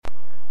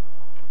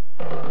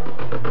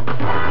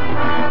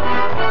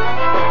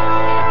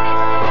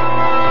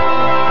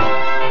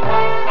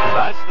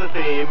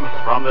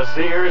from the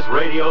Sears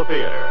Radio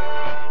Theater.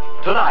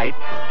 Tonight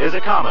is a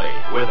comedy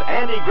with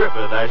Andy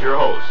Griffith as your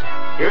host.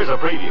 Here's a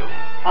preview.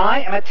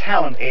 I am a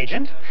talent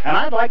agent, and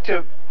I'd like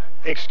to,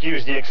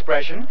 excuse the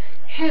expression,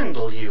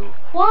 handle you.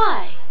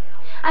 Why?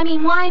 I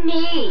mean, why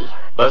me?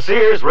 The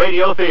Sears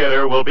Radio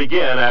Theater will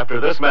begin after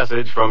this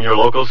message from your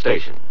local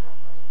station.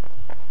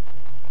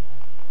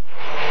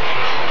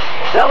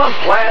 Dylan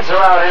plans are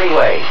out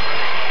anyway.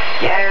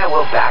 Yeah,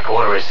 we'll back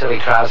order his silly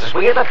trousers.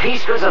 We get the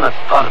Peaceers on the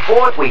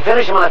 4th, we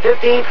finish him on the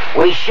 15th,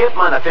 we ship him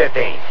on the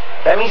 15th.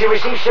 That means he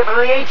receives shipment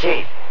on the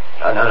 18th.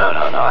 Oh,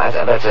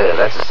 no.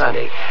 That's a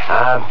Sunday.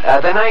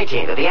 The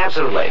 19th, at the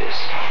absolute latest.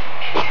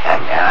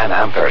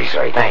 I'm very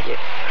sorry, thank you.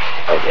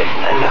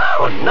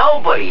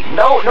 Nobody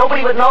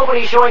but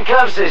nobody showing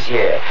cuffs this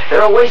year.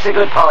 They're a waste of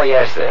good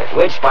polyester,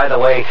 which, by the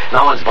way,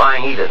 no one's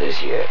buying either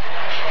this year.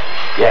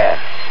 Yeah.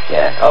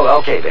 Oh,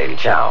 okay, baby,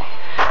 ciao.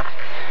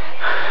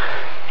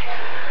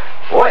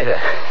 Boy,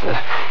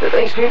 the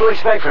things people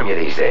expect from you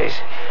these days.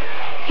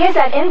 Here's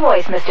that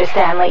invoice, Mr.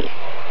 Stanley.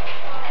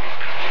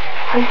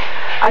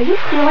 Are you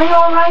feeling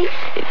all right?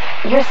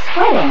 You're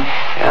sweating.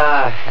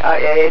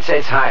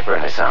 It's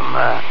heartburn or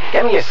something.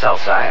 Get me a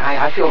seltzer.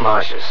 I feel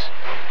nauseous.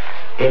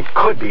 It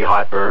could be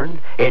heartburn.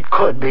 It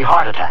could be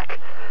heart attack.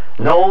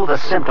 Know the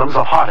symptoms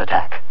of heart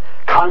attack.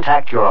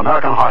 Contact your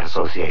American Heart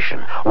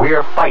Association.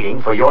 We're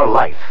fighting for your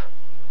life.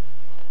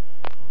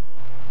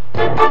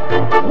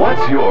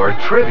 What's your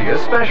trivia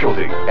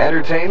specialty?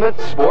 Entertainment,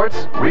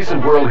 sports,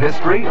 recent world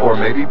history, or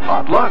maybe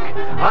potluck?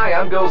 Hi,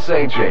 I'm Bill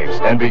St. James,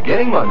 and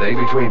beginning Monday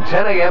between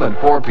 10 a.m. and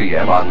 4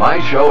 p.m. on my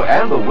show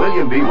and the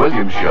William B.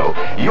 Williams Show,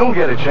 you'll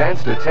get a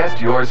chance to test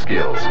your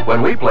skills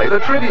when we play the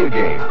trivia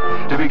game.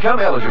 To become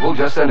eligible,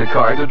 just send a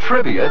card to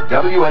Trivia,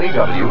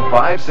 WNEW,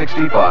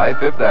 565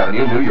 Fifth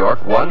Avenue, New York,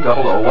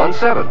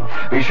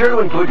 10017. Be sure to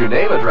include your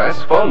name,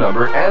 address, phone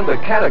number, and the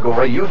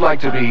category you'd like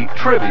to be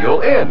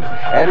trivial in.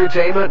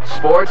 Entertainment,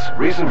 sports,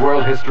 recent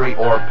world history,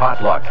 or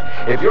potluck.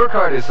 If your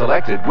card is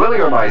selected, Willie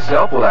or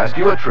myself will ask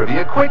you a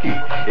trivia quickie.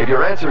 If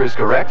your answer is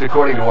correct,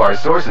 according to our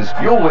sources,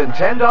 you'll win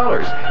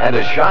 $10 and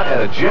a shot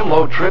at a Jim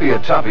Lowe Trivia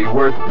Tuffy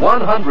worth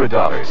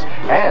 $100.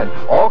 And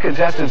all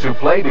contestants who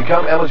play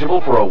become eligible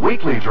for a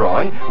weekly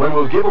drawing when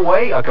we'll give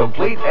away a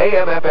complete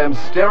AM/FM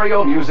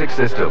stereo music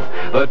system.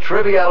 The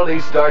Triviality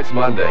starts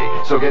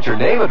Monday, so get your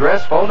name,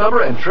 address, phone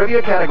number, and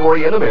trivia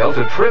category in the mail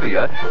to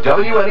Trivia,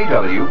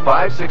 WNEW,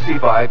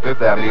 565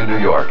 Fifth Avenue, New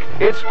York.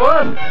 It's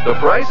fun, the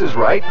price is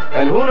right,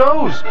 and who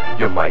knows,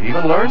 you might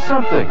even learn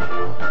something.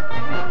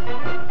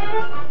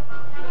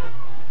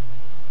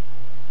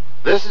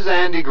 This is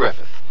Andy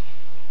Griffith.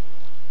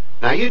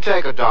 Now you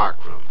take a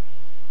dark room,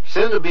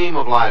 send a beam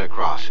of light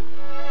across it,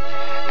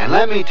 and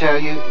let me tell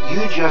you,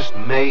 you just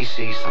may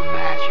see some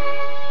magic.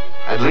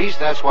 At least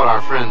that's what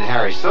our friend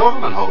Harry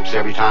Silverman hopes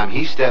every time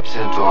he steps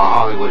into a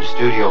Hollywood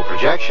studio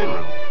projection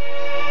room.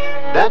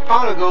 That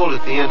pot of gold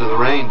at the end of the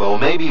rainbow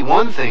may be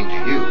one thing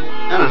to you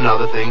and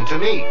another thing to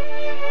me.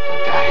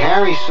 But to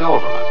Harry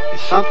Silverman,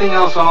 it's something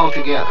else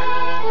altogether.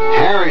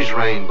 Harry's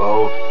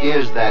rainbow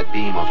is that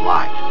beam of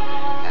light.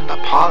 And the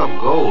pot of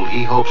gold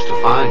he hopes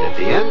to find at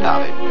the end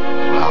of it,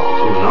 well,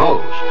 who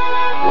knows?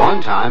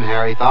 One time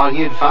Harry thought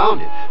he had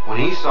found it when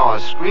he saw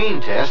a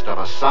screen test of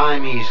a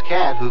Siamese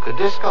cat who could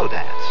disco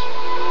dance.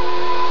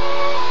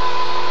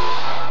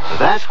 So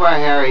that's where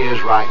Harry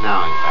is right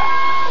now, in fact.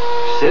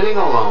 Sitting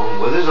alone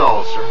with his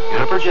ulcer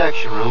in a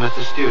projection room at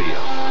the studio,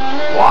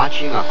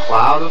 watching a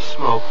cloud of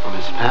smoke from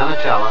his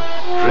Panatella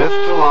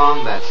drift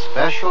along that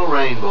special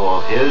rainbow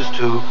of his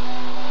to,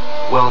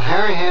 well,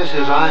 Harry has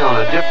his eye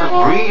on a different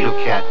breed of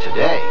cat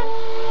today.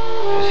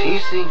 As he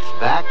sinks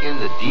back in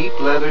the deep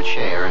leather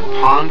chair and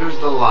ponders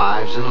the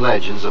lives and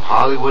legends of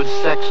Hollywood's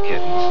sex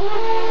kittens,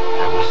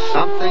 there was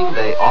something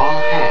they all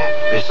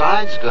had,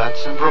 besides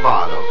guts and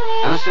bravado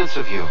and a sense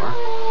of humor.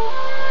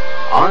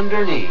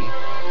 Underneath,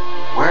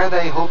 where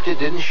they hoped it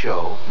didn't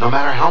show, no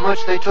matter how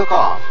much they took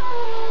off,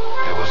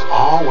 there was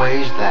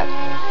always that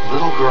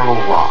little girl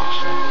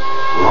lost,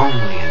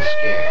 lonely and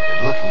scared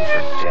and looking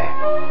for Dad.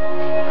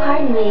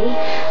 Pardon me.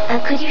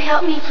 Could you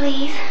help me,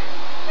 please?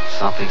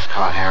 Something's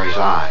caught Harry's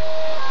eye.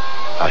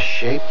 A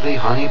shapely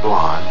honey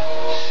blonde,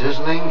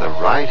 sizzling the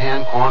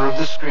right-hand corner of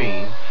the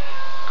screen,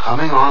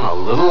 coming on a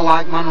little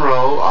like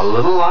Monroe, a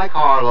little like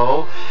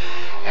Harlow,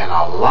 and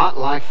a lot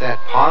like that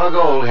pot of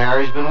gold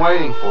Harry's been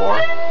waiting for.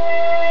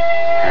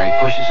 Harry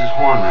pushes his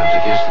horn rims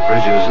against the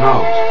bridge of his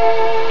nose,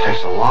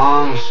 takes a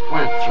long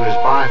squint through his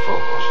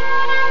bifocals.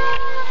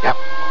 Yep,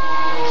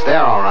 it's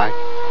there all right.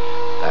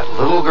 That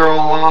little girl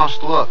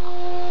lost look.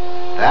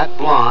 That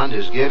blonde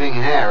is giving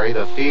Harry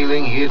the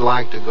feeling he'd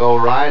like to go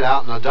right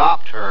out and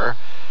adopt her.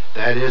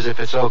 That is, if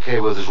it's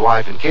okay with his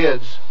wife and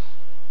kids.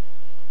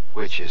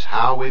 Which is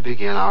how we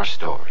begin our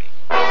story.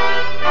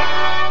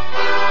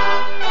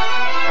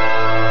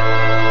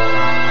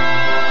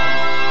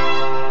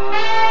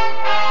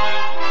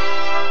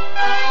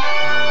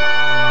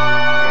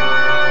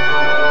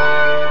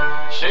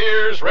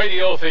 Sears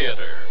Radio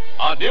Theater,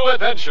 a new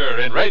adventure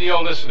in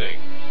radio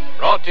listening.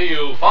 Brought to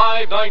you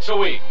 5 nights a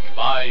week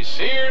by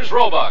Sears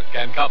Roebuck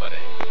and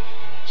Company.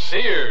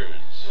 Sears.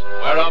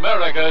 where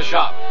America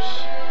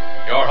shops.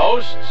 Your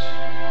hosts,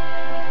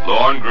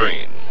 Lorne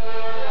Green.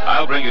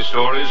 I'll bring you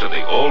stories of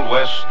the Old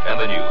West and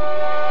the New.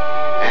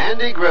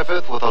 Andy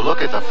Griffith with a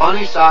look at the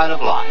funny side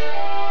of life.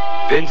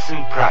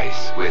 Vincent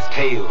Price with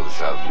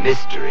tales of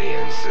mystery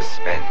and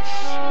suspense.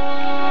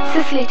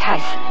 Cicely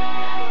Tyson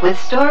with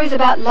stories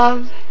about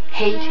love,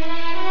 hate,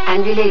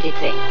 and related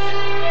things.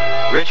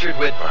 Richard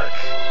Widmark.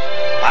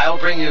 I'll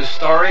bring you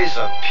stories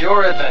of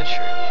pure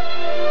adventure.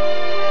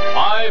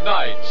 5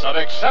 nights of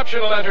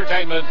exceptional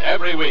entertainment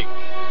every week.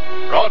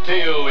 Brought to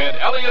you in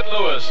Elliott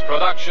Lewis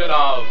production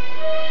of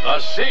the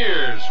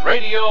Sears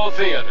Radio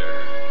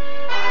Theater.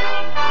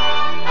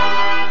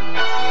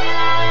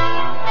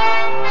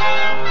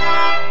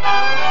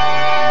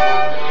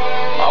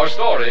 Our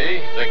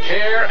story, The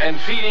Care and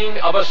Feeding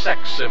of a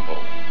Sex Symbol,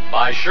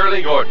 by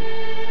Shirley Gordon.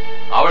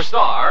 Our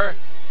star,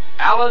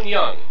 Alan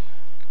Young.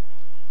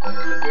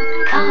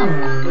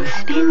 Come,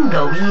 spin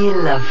the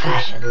wheel of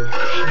fashion.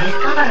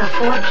 Discover a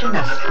fortune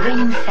of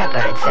spring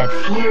separates at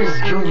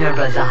Sears Junior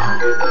Bazaar.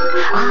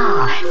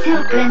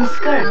 Silk blend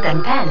skirt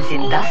and pants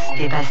in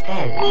dusty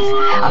pastels.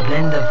 A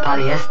blend of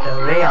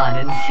polyester, rayon,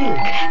 and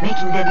silk,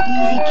 making them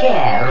easy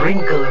care,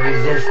 wrinkle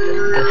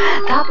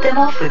resistant. Top them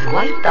off with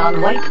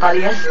white-on-white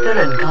polyester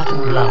and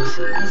cotton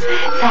blouses.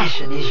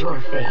 Fashion is your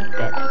fate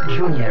at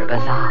Junior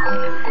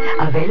Bazaar.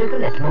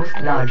 Available at most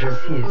larger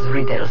Sears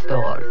retail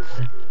stores.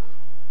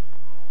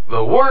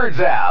 The word's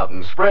out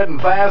and spreading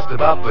fast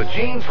about the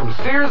jeans from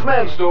Sears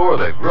Men's Store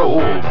that grow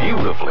old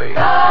beautifully.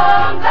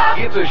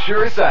 It's a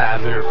sure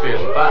sign they're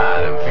feeling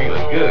fine and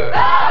feeling good.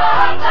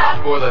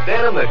 For the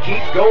denim that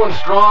keeps going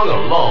strong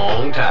a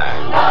long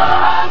time.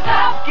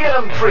 Get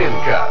them trim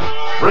cut,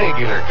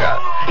 regular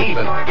cut,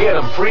 even get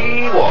them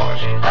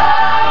pre-washed.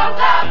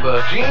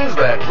 The jeans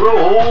that grow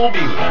old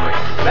beautifully.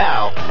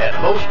 Now at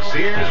most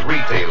Sears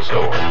retail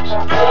stores.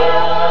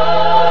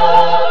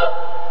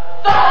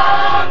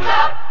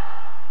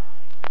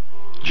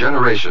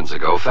 Generations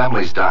ago,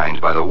 families dined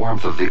by the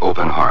warmth of the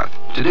open hearth.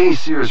 Today,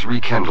 Sears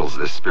rekindles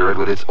this spirit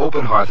with its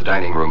open hearth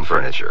dining room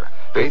furniture.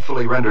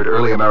 Faithfully rendered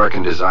early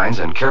American designs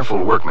and careful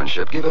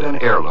workmanship give it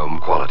an heirloom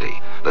quality.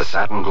 The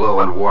satin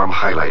glow and warm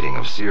highlighting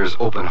of Sears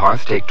open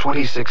hearth take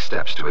 26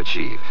 steps to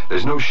achieve.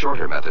 There's no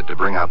shorter method to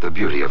bring out the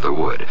beauty of the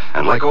wood.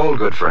 And like all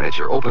good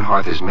furniture, open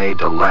hearth is made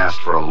to last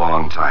for a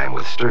long time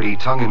with sturdy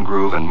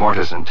tongue-and-groove and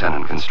mortise and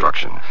tenon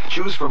construction.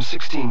 Choose from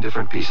 16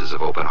 different pieces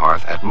of open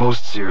hearth at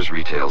most Sears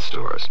retail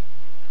stores.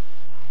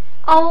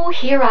 Oh,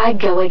 here I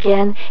go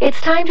again.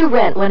 It's time to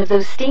rent one of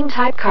those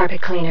steam-type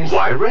carpet cleaners.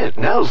 Why rent?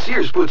 Now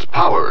Sears puts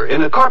power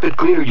in a carpet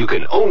cleaner you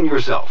can own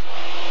yourself.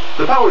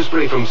 The Power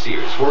Spray from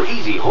Sears for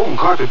easy home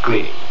carpet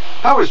cleaning.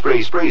 Power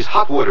Spray sprays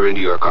hot water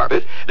into your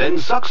carpet, then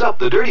sucks up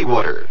the dirty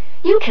water.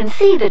 You can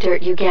see the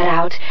dirt you get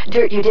out.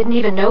 Dirt you didn't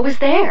even know was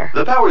there.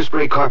 The Power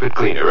Spray Carpet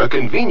Cleaner, a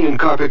convenient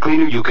carpet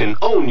cleaner you can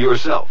own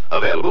yourself.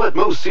 Available at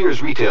most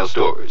Sears retail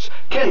stores.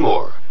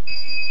 Kenmore.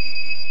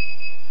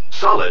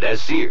 Solid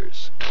as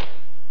Sears.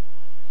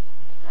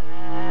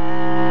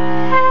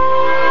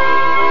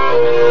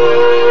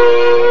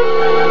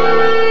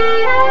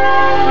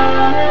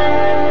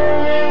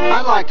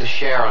 I'd like to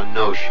share a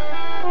notion.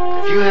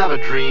 If you have a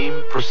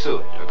dream, pursue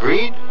it.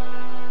 Agreed?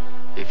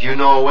 If you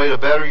know a way to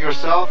better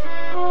yourself,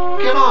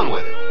 get on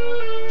with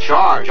it.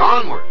 Charge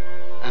onward,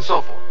 and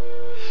so forth.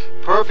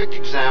 Perfect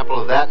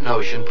example of that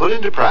notion put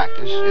into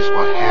practice is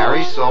what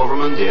Harry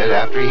Silverman did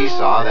after he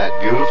saw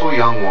that beautiful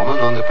young woman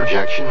on the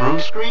projection room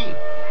screen.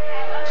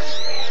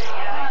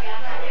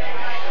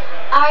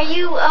 Are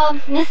you,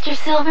 Mr.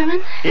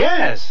 Silverman?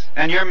 Yes,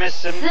 and you're Miss...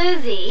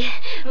 Susie.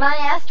 My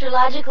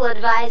astrological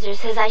advisor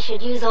says I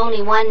should use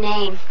only one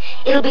name.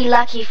 It'll be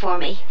lucky for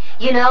me.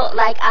 You know,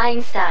 like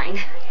Einstein.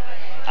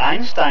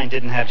 Einstein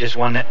didn't have just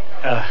one...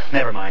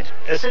 never mind.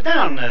 Sit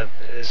down,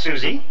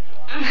 Susie.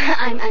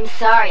 I'm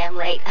sorry I'm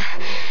late.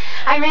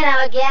 I ran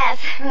out of gas.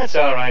 That's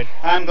all right.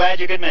 I'm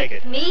glad you could make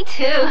it. Me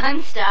too.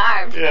 I'm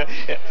starved.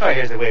 Oh,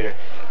 here's the waiter.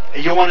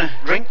 You want a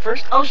drink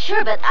first? Oh,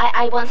 sure, but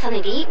I want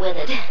something to eat with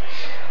it.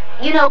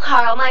 You know,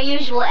 Carl, my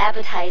usual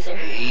appetizer.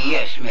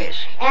 Yes, miss.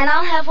 And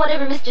I'll have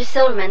whatever Mr.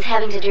 Silverman's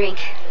having to drink.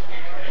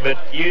 But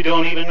you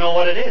don't even know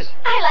what it is.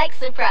 I like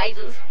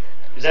surprises.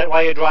 Is that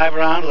why you drive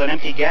around with an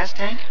empty gas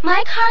tank?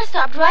 My car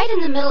stopped right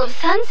in the middle of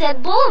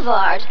Sunset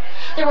Boulevard.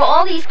 There were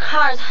all these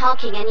cars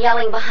honking and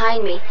yelling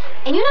behind me.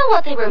 And you know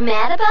what they were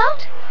mad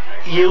about?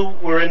 You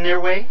were in their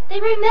way?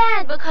 They were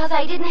mad because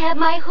I didn't have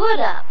my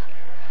hood up.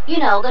 You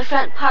know, the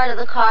front part of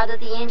the car that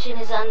the engine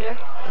is under.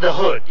 The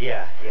hood,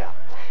 yeah.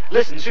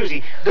 Listen,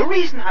 Susie, the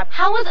reason I...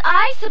 How was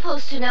I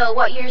supposed to know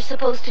what you're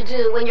supposed to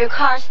do when your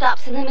car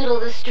stops in the middle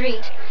of the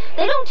street?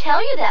 They don't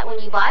tell you that when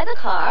you buy the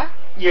car.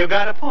 You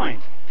got a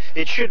point.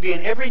 It should be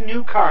in every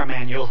new car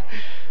manual.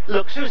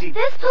 Look, Susie...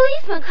 This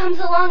policeman comes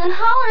along and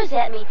hollers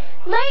at me.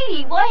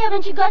 Lady, why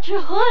haven't you got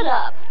your hood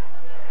up?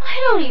 I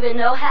don't even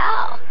know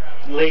how.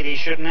 Ladies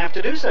shouldn't have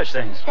to do such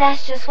things.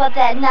 That's just what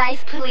that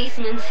nice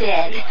policeman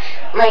said.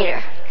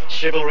 Later.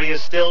 Chivalry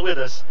is still with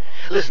us.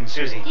 Listen,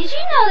 Susie. Did you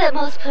know that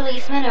most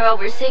policemen are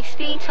over 6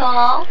 feet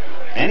tall?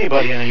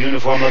 Anybody in a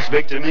uniform looks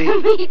big to me.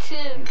 Me too.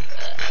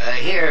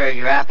 Here are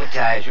your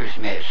appetizers,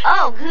 miss.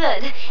 Oh,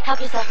 good.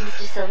 Help yourself,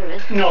 Mr.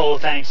 Silverman. No,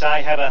 thanks.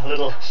 I have a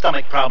little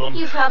stomach problem.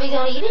 You probably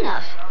don't eat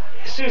enough.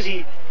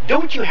 Susie,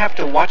 don't you have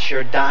to watch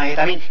your diet?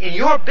 I mean, in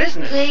your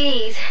business.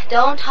 Please,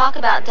 don't talk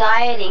about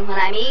dieting when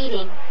I'm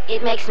eating.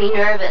 It makes me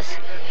nervous.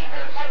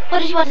 What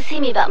did you want to see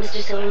me about,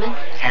 Mr. Silverman?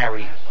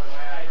 Harry.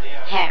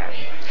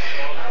 Harry.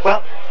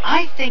 Well,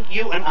 I think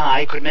you and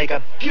I could make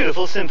a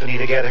beautiful symphony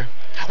together.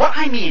 What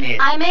I mean is...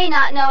 I may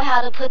not know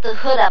how to put the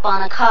hood up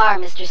on a car,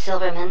 Mr.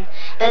 Silverman,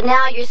 but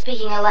now you're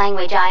speaking a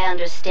language I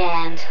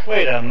understand.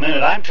 Wait a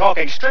minute. I'm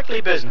talking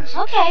strictly business.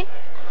 Okay.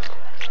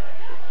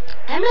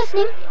 I'm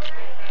listening.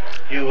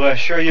 You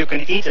sure you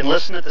can eat and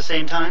listen at the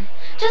same time?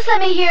 Just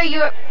let me hear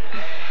your...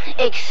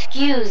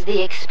 Excuse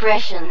the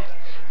expression.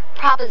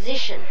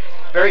 Proposition.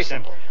 Very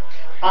simple.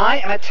 I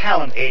am a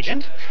talent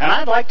agent, and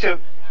I'd like to,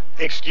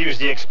 excuse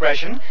the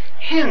expression,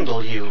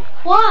 handle you.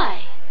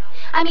 Why?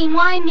 I mean,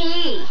 why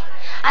me?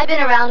 I've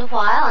been around a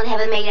while and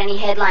haven't made any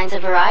headlines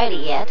of Variety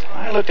yet.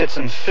 I looked at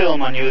some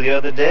film on you the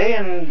other day,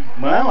 and,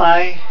 well,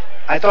 I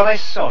thought I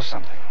saw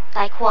something.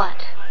 Like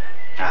what?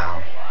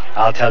 Oh,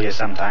 I'll tell you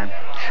sometime.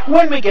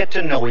 When we get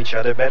to know each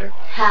other better.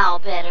 How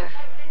better?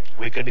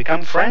 We could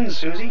become friends,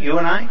 Susie, you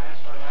and I.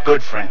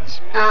 Good friends.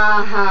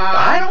 Uh-huh.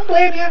 I don't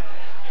blame you.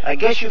 I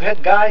guess you've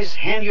had guys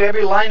hand you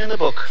every line in the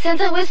book.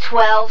 Since I was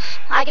 12,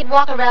 I could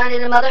walk around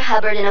in a Mother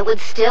Hubbard and it would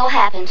still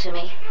happen to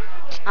me.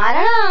 I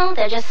don't know.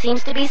 There just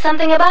seems to be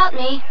something about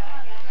me.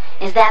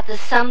 Is that the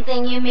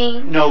something you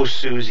mean? No,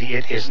 Susie,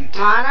 it isn't.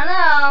 I don't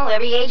know.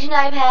 Every agent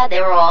I've had,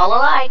 they were all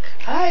alike.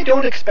 I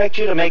don't expect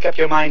you to make up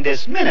your mind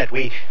this minute.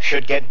 We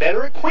should get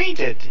better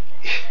acquainted.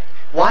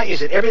 Why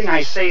is it everything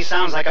I say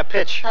sounds like a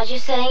pitch? Because you're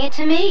saying it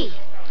to me.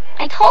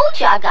 I told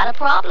you I've got a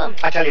problem.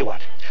 I tell you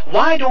what.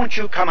 Why don't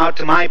you come out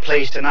to my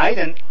place tonight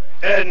and...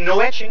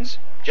 no etchings.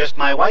 Just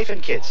my wife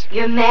and kids.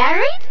 You're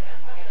married?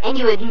 And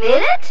you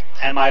admit it?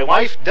 And my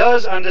wife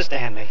does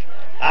understand me.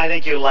 I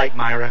think you like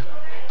Myra.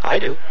 I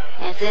do.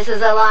 If this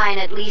is a line,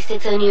 at least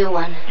it's a new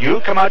one. You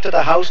come out to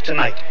the house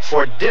tonight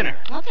for dinner.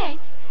 Okay.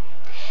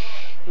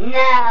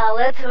 Now,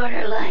 let's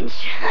order lunch.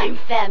 I'm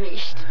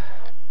famished.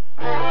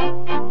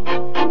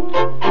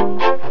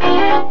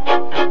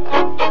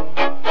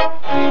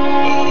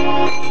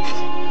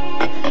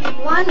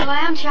 One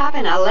lamb chop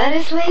and a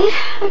lettuce leaf?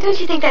 Don't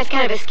you think that's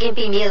kind of a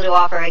skimpy meal to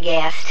offer a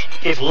guest?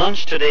 If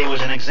lunch today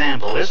was an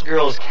example, this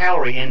girl's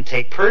calorie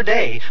intake per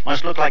day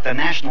must look like the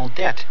national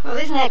debt. Well,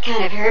 isn't that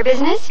kind of her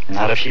business?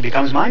 Not if she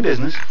becomes my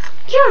business.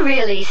 You're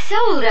really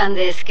sold on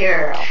this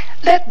girl.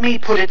 Let me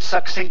put it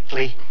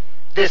succinctly.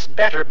 This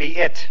better be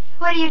it.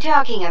 What are you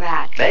talking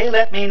about? They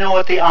let me know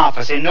at the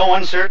office, in no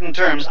uncertain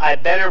terms, I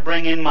better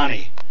bring in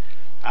money.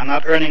 I'm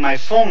not earning my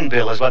phone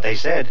bill, is what they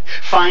said.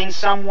 Find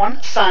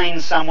someone, sign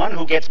someone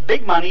who gets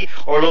big money,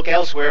 or look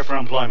elsewhere for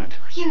employment.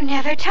 You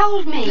never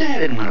told me. I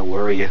didn't want to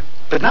worry you.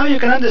 But now you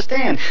can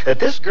understand that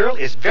this girl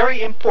is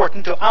very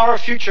important to our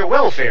future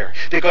welfare,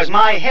 because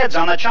my head's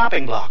on the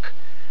chopping block.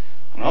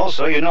 And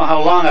also, you know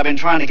how long I've been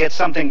trying to get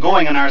something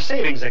going in our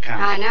savings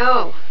account. I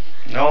know.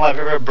 And all I've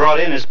ever brought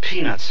in is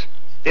peanuts.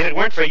 If it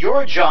weren't for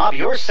your job,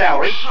 your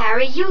salary...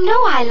 Harry, you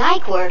know I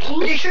like working.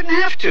 But you shouldn't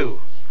have to.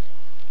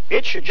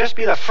 It should just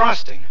be the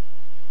frosting.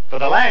 For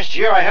the last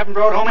year, I haven't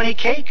brought home any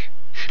cake.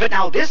 But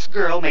now this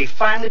girl may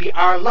finally be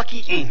our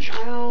lucky angel.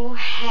 Oh,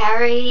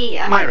 Harry...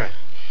 Myra,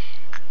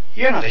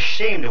 you're not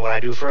ashamed of what I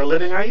do for a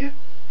living, are you?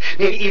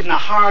 Maybe even a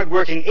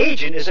hard-working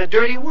agent is a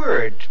dirty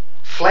word.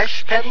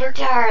 Flesh peddler?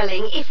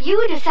 Darling, if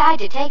you decide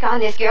to take on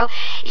this girl,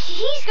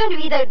 she's going to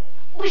be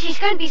she's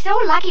going to be so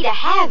lucky to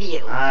have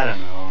you. I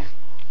don't know.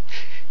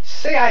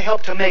 Say I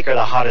helped to make her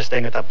the hottest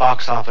thing at the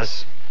box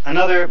office.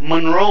 Another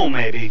Monroe,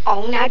 maybe.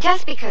 Oh, now,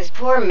 just because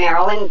poor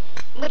Marilyn...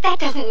 But that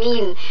doesn't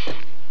mean...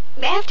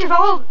 After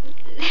all,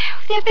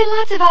 there have been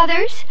lots of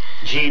others.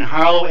 Jean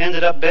Harlow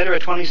ended up better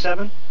at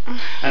 27. And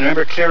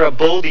remember Clara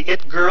Bow, the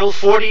it girl?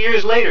 40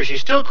 years later, she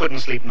still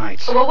couldn't sleep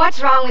nights. Well,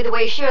 what's wrong with the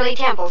way Shirley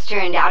Temple's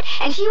turned out?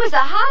 And she was the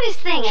hottest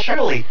thing at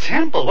Shirley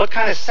Temple? What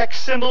kind of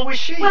sex symbol was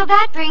she? Well,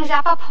 that brings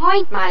up a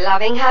point, my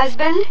loving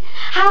husband.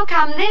 How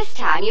come this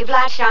time you've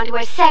latched onto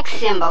a sex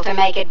symbol to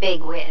make it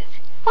big with?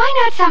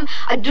 Why not some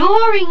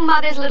adoring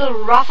mother's little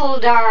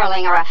ruffled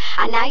darling or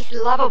a nice,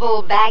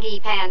 lovable, baggy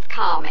pants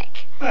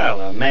comic?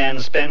 Well, a man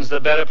spends the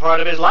better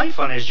part of his life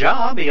on his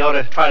job. He ought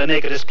to try to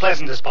make it as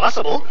pleasant as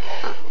possible.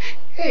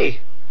 Hey,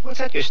 what's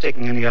that you're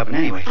sticking in the oven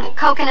anyway? A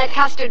coconut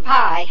custard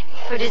pie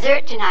for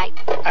dessert tonight.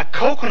 A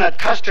coconut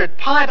custard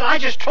pie? But I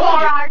just told you...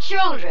 For our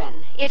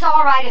children. It's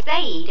all right if they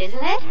eat,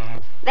 isn't it?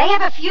 They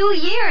have a few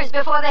years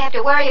before they have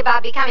to worry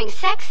about becoming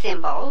sex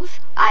symbols.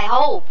 I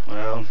hope.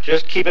 Well,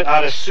 just keep it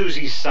out of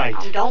Susie's sight.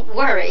 Oh, don't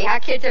worry. Our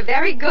kids are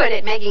very good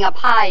at making a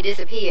pie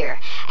disappear.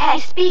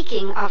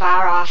 Speaking of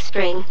our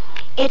offspring,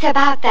 it's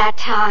about that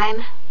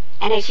time.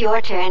 And it's your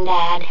turn,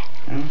 Dad.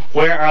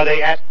 Where are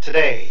they at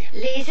today?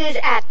 Lisa's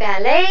at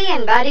ballet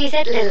and Buddy's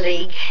at Little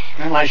League.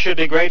 Well, I should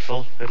be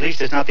grateful. At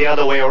least it's not the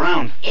other way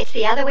around. It's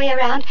the other way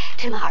around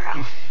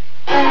tomorrow.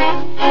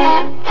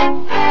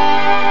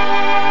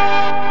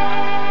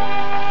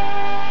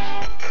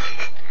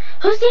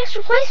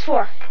 extra place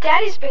for?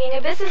 Daddy's bringing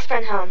a business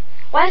friend home.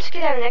 Why don't you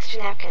get out an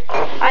extra napkin?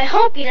 I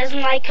hope he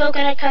doesn't like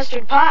coconut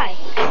custard pie.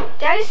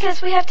 Daddy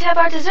says we have to have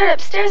our dessert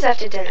upstairs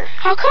after dinner.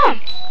 How come?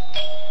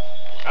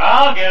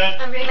 I'll get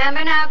it. And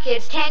remember now,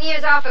 kids, 10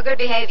 years off for good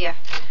behavior.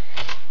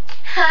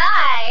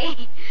 Hi.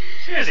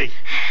 Susie.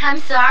 I'm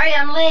sorry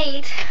I'm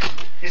late.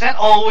 Is that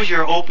always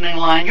your opening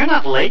line? You're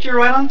not late. You're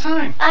right on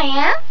time. I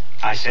am?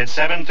 I said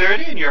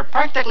 7:30, and you're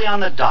practically on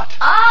the dot.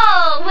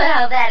 Oh,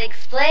 well, that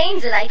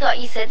explains it. I thought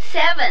you said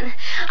 7.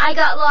 I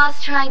got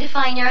lost trying to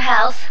find your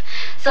house,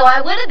 so I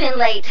would have been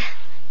late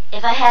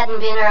if I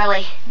hadn't been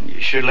early.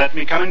 You should let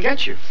me come and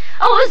get you.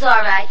 Oh, it was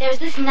all right. There's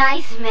this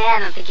nice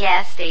man at the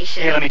gas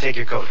station. Here, let me take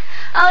your coat.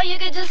 Oh, you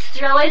could just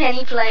throw it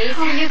any place.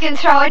 Oh, you can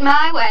throw it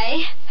my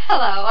way.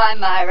 Hello, I'm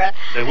Myra.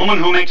 The woman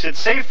who makes it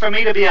safe for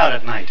me to be out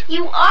at night.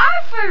 You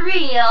are for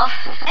real.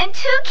 And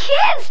 2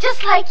 kids,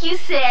 just like you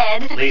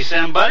said. Lisa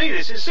and Buddy,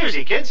 this is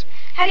Susie, kids.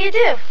 How do you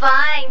do?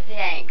 Fine,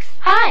 thanks.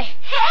 Hi.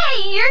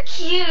 Hey, you're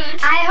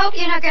cute. I hope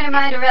you're not going to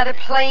mind a rather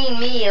plain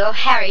meal.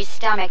 Harry's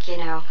stomach, you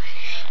know.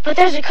 But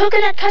there's a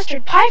coconut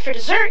custard pie for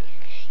dessert.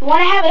 You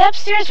want to have it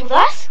upstairs with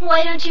us?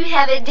 Why don't you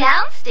have it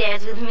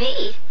downstairs with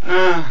me?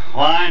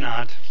 Why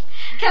not?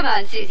 Come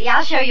on, Susie.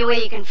 I'll show you where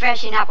you can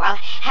freshen up while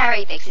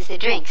Harry fixes the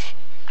drinks.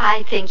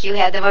 I think you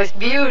have the most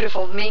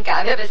beautiful mink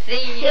I've ever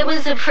seen. It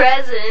was a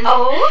present.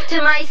 Oh?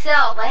 To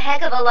myself. A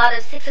heck of a lot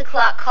of 6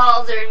 o'clock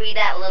calls earned me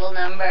that little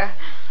number.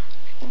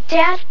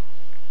 Dad?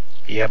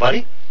 Yeah,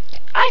 Buddy?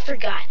 I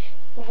forgot.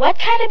 What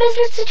kind of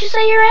business did you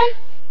say you're in?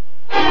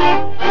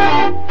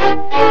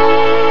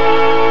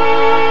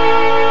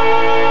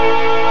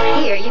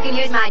 Here, you can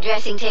use my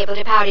dressing table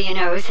to powder your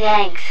nose.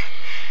 Thanks.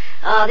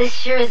 Oh, this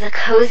sure is a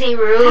cozy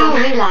room. Oh,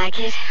 we like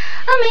it.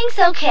 A mink's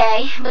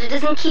okay, but it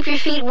doesn't keep your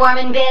feet warm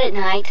in bed at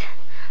night.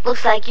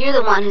 Looks like you're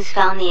the one who's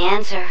found the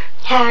answer.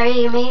 Harry,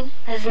 you mean?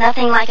 There's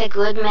nothing like a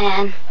good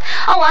man.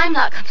 Oh, I'm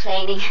not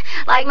complaining.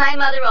 Like my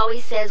mother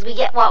always says, we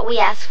get what we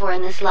ask for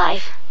in this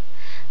life.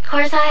 Of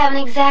course, I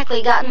haven't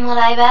exactly gotten what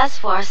I've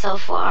asked for so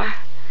far.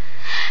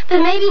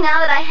 But maybe now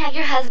that I have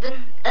your husband,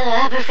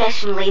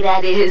 professionally,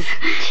 that is.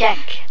 Check.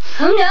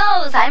 Who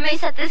knows? I may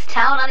set this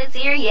town on its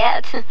ear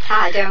yet.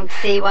 I don't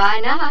see why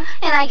not.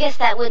 And I guess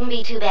that wouldn't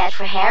be too bad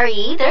for Harry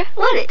either,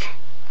 would it?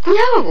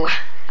 No.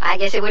 I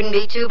guess it wouldn't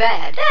be too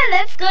bad.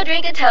 Let's go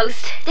drink a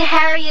toast to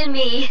Harry and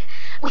me,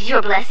 with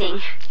your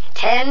blessing.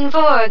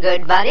 10-4,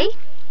 good buddy.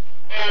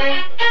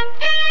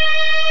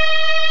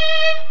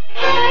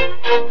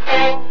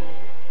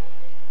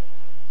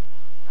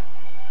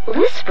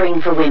 This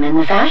spring for women,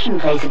 the fashion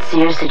place at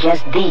Sears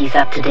suggests these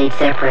up-to-date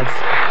separates.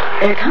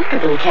 They're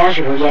comfortably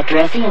casual yet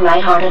dressy and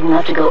light-hearted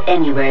enough to go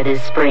anywhere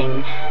this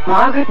spring.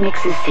 Margaret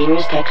mixes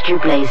Sears texture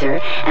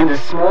blazer and the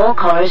small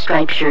collar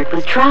striped shirt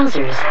with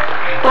trousers,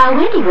 while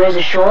Wendy wears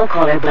a shawl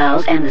collar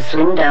blouse and the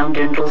slimmed-down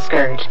dirndl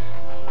skirt.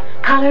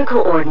 Color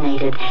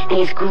coordinated,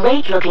 these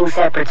great-looking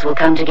separates will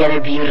come together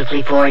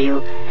beautifully for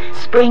you.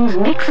 Spring's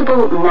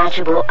mixable,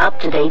 matchable,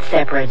 up-to-date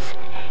separates.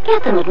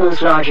 Get them at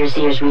most larger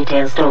Sears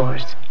retail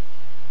stores.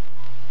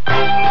 You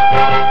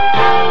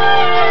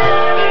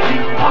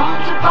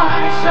want to buy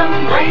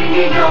some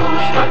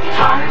radios, but the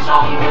tires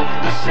all look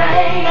the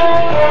same.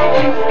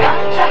 You've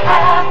got to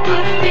have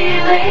good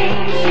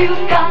feelings,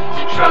 you've got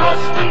to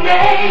trust the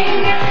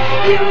name.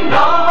 You know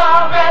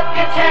our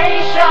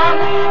reputation,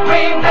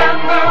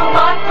 remember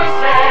what we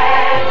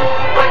said.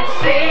 When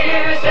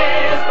Sears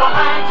is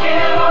behind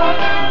you,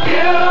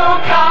 you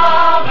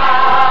come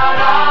out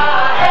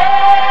ahead.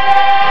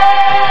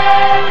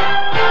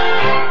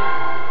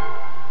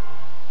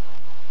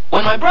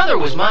 When my brother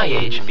was my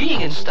age,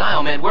 being in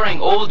style meant wearing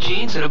old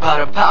jeans and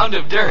about a pound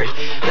of dirt.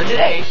 But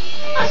today,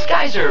 us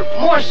guys are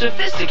more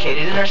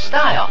sophisticated in our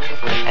style.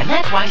 And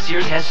that's why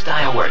Sears has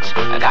Style Works.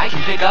 A guy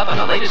can pick up on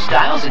the latest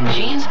styles in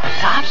jeans,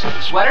 tops,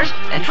 sweaters,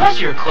 and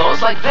dressier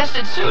clothes like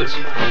vested suits.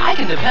 I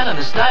can depend on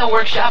the Style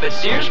Works shop at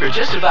Sears for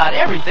just about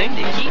everything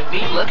to keep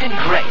me looking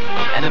great.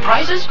 And the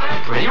prices?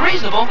 Pretty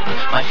reasonable.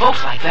 My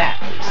folks like that.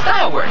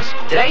 Style Works.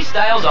 Today's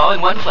styles all in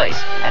one place.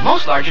 At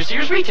most larger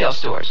Sears retail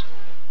stores.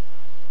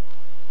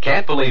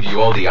 Can't believe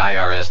you owe the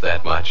IRS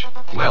that much?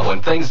 Well,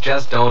 when things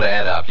just don't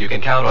add up, you can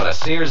count on a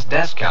Sears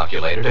desk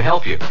calculator to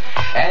help you.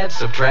 Add,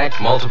 subtract,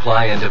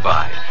 multiply, and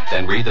divide.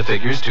 Then read the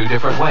figures 2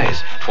 different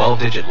ways.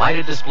 12-digit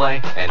lighted display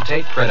and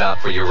tape printout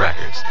for your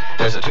records.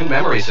 There's a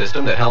 2-memory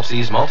system that helps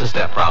ease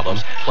multi-step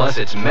problems, plus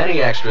its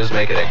many extras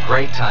make it a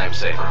great time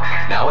saver.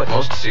 Now at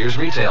most Sears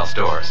retail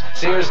stores.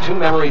 Sears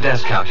 2-memory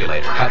desk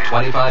calculator. Cut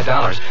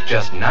 $25,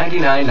 just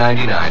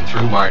 $99.99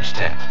 through March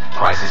 10th.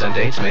 Prices and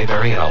dates may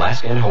vary in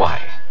Alaska and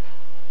Hawaii.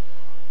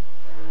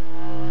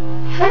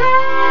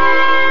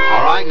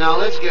 All right, now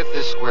let's get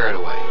this squared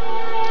away.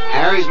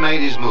 Harry's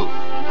made his move.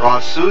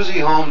 Brought Susie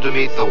home to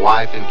meet the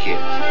wife and kids.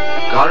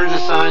 Got her to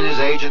sign his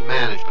agent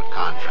management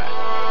contract.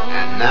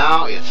 And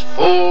now it's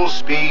full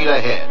speed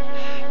ahead.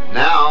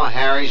 Now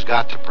Harry's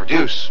got to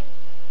produce.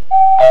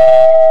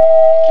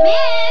 Come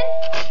in.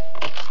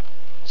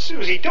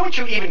 Susie, don't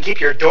you even keep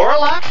your door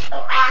locked?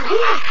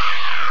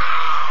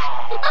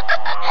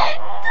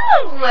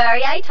 Don't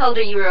worry, I told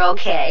her you were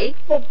okay.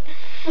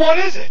 What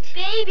is it?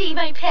 Baby,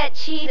 my pet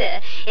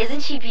cheetah.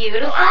 Isn't she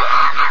beautiful?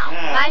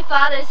 My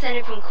father sent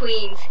her from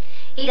Queens.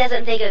 He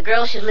doesn't think a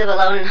girl should live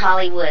alone in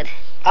Hollywood.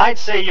 I'd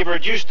say you've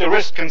reduced the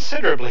risk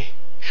considerably.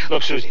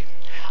 Look, Susie,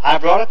 I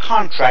brought a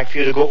contract for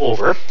you to go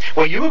over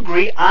where you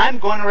agree I'm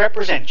going to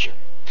represent you.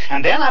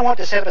 And then I want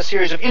to set up a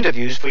series of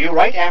interviews for you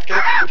right after...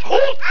 Down,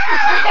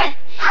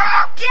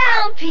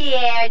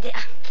 Pierre.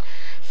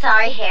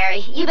 Sorry, Harry.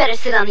 You better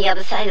sit on the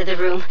other side of the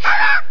room.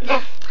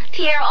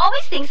 Pierre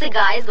always thinks a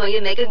guy is going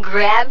to make a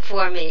grab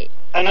for me.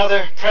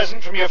 Another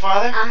present from your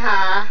father?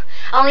 Uh-huh.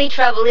 Only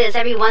trouble is,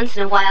 every once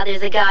in a while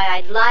there's a guy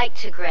I'd like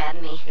to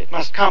grab me. It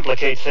must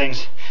complicate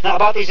things. Now,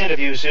 about these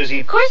interviews, Susie.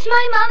 Of course,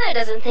 my mother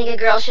doesn't think a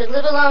girl should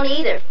live alone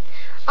either.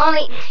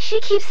 Only, she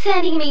keeps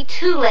sending me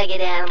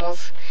two-legged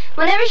animals.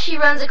 Whenever she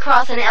runs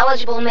across an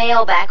eligible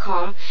male back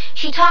home,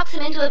 she talks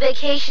him into a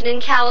vacation in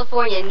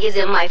California and gives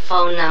him my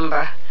phone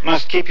number.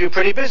 Must keep you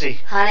pretty busy.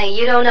 Honey,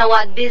 you don't know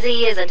what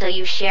busy is until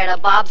you've shared a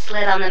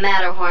bobsled on the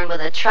Matterhorn with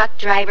a truck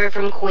driver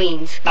from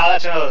Queens. Now,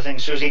 that's another thing,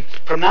 Susie.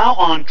 From now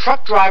on,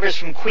 truck drivers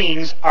from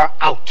Queens are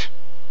out.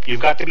 You've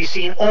got to be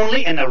seen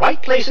only in the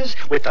right places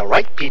with the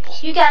right people.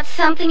 You got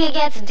something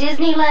against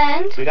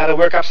Disneyland? We got to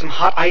work up some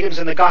hot items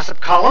in the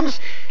gossip columns,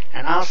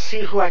 and I'll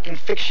see who I can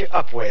fix you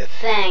up with.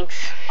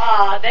 Thanks.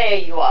 Ah, there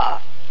you are.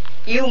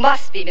 You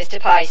must be Mr.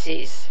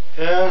 Pisces.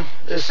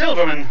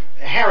 Silverman.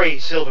 Harry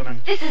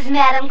Silverman. This is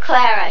Madame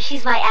Clara.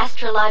 She's my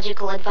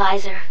astrological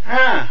advisor.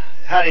 Ah,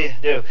 how do you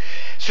do?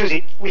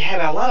 Susie, we have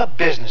a lot of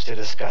business to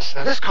discuss.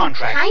 Now, this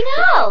contract... I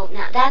know.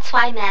 Now, that's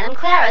why Madame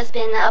Clara's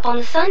been up on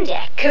the sun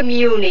deck.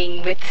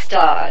 Communing with the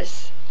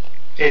stars.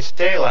 It's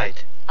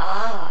daylight.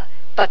 Ah,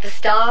 but the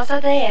stars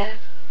are there.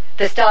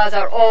 The stars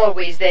are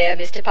always there,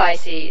 Mr.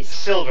 Pisces.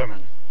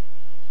 Silverman.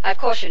 I've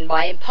cautioned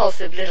my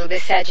impulsive little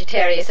Miss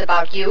Sagittarius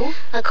about you.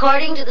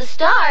 According to the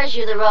stars,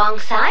 you're the wrong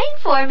sign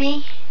for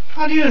me.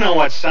 How do you know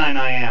what sign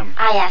I am?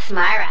 I asked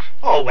Myra.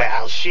 Oh,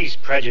 well, she's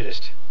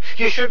prejudiced.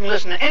 You shouldn't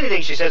listen to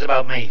anything she says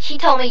about me. She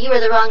told me you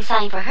were the wrong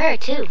sign for her,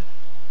 too.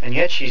 And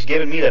yet she's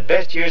given me the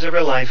best years of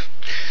her life.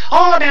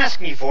 All I'm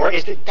asking you for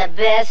is the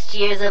best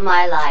years of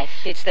my life.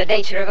 It's the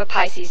nature of a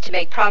Pisces to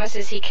make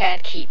promises he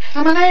can't keep.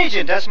 I'm an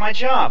agent. That's my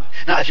job.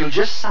 Now, if you'll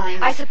just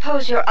sign... I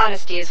suppose your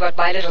honesty is what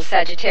my little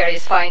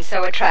Sagittarius finds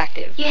so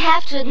attractive. You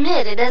have to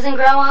admit it doesn't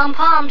grow on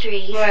palm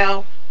trees.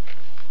 Well,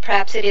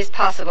 perhaps it is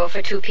possible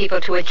for two people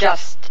to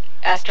adjust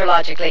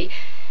astrologically.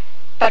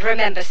 But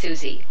remember,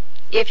 Susie,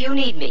 if you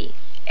need me,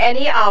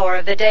 any hour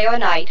of the day or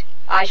night,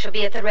 I shall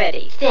be at the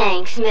ready.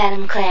 Thanks,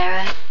 Madame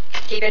Clara.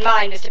 Keep in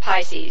mind, Mr.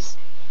 Pisces,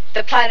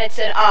 the planets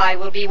and I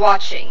will be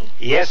watching.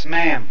 Yes,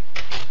 ma'am.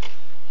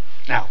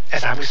 Now,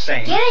 as I was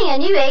saying... Getting a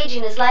new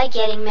agent is like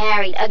getting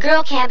married. A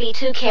girl can't be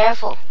too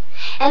careful.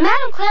 And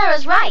Madame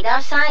Clara's right.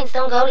 Our signs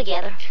don't go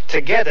together.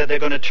 Together, they're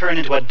going to turn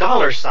into a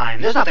dollar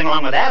sign. There's nothing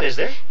wrong with that, is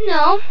there?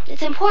 No,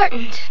 it's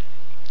important.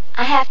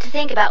 I have to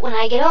think about when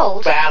I get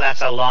old. Well,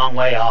 that's a long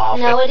way off.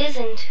 No, it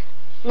isn't.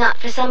 Not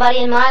for somebody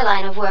in my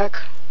line of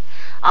work.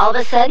 All of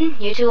a sudden,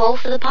 you're too old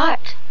for the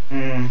part.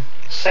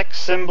 Sex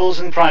symbols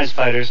and prize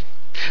fighters.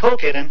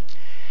 Okay, then.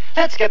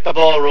 Let's get the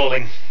ball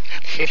rolling.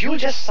 If you'll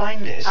just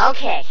sign this...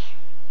 Okay.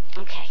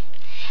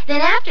 Then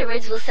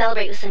afterwards, we'll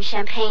celebrate with some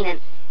champagne and...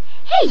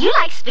 Hey, you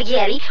like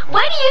spaghetti.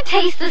 Why do you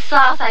taste the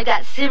sauce I've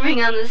got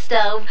simmering on the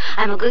stove?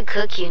 I'm a good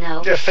cook, you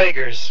know.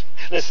 Figures.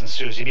 Listen,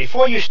 Susie,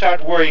 before you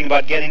start worrying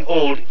about getting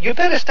old, you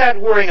better start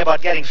worrying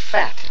about getting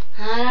fat.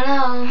 I don't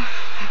know.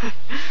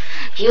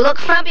 If you look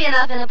frumpy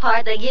enough in a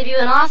part, they give you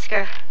an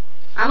Oscar.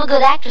 I'm a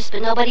good actress,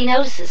 but nobody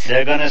notices.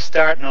 They're going to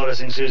start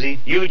noticing, Susie.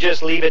 You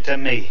just leave it to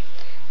me.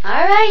 All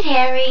right,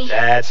 Harry.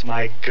 That's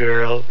my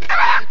girl.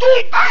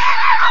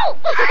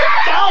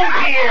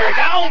 Down here,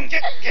 down.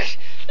 Just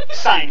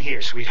sign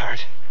here,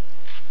 sweetheart.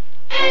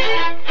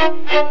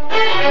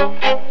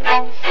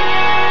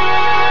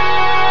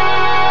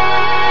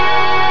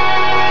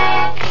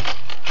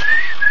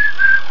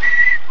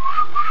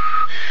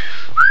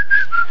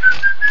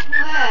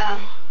 Well,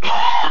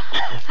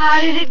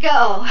 how did it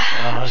go?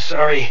 Oh,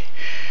 sorry.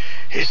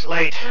 It's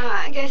late.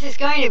 Oh, I guess it's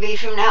going to be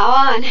from now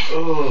on.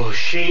 Oh,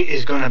 she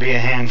is going to be a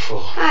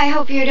handful. I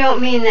hope you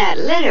don't mean that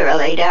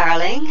literally,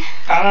 darling.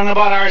 I don't know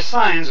about our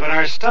signs, but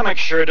our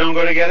stomachs sure don't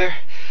go together.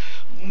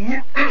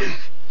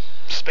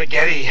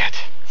 Spaghetti yet.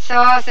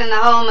 Sauce and the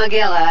whole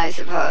Megillah, I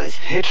suppose.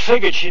 It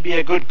figured she'd be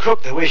a good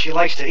cook the way she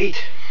likes to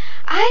eat.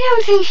 I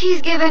don't think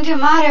she's given to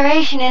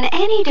moderation in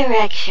any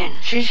direction.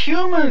 She's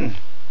human.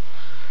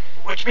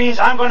 Which means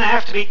I'm going to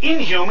have to be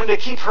inhuman to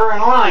keep her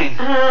in line.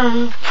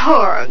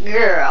 Poor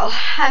girl.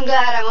 I'm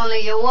glad I'm only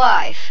your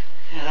wife.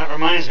 Yeah, that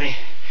reminds me.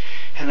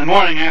 In the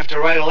morning I have to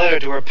write a letter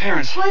to her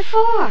parents. What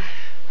for?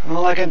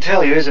 All I can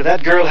tell you is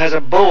that girl has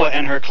a boa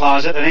in her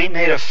closet that ain't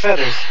made of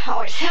feathers.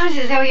 Oh, it sounds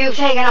as though you've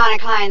taken on a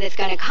client that's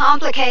going to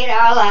complicate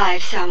our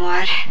lives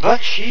somewhat.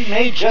 But she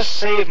may just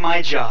save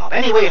my job.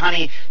 Anyway,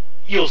 honey,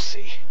 you'll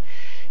see.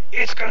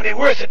 It's going to be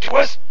worth it to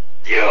us.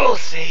 You'll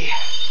see.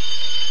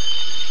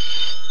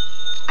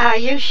 Are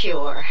you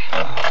sure?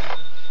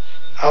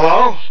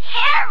 Hello?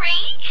 Harry!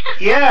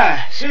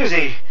 Yeah,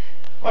 Susie.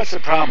 What's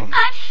the problem?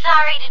 I'm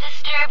sorry to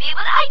disturb you,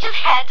 but I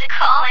just had to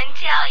call and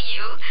tell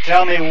you.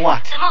 Tell me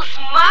what? The most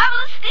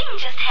marvelous thing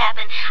just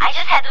happened. I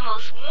just had the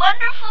most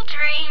wonderful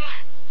dream.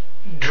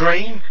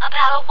 Dream?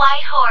 About a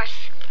white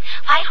horse.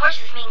 White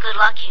horses mean good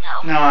luck, you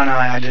know. No,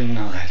 I didn't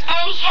know that.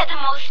 And he had the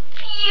most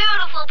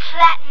beautiful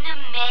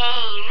platinum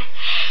mane.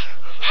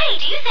 Hey,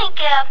 do you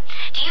think that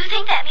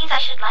means I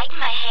should lighten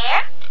my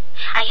hair?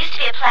 I used to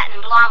be a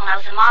platinum blonde when I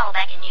was a model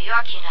back in New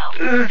York, you know.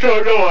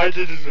 No, I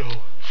didn't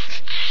know.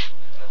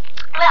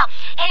 Well,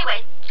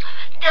 anyway,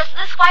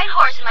 this white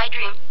horse in my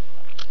dream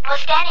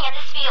was standing in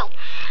this field,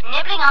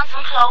 nibbling on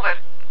some clover.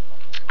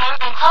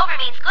 And clover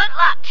means good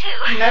luck,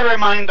 too. Never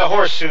mind the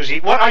horse, Susie.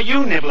 What are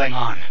you nibbling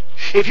on?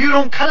 If you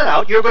don't cut it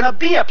out, you're going to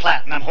be a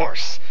platinum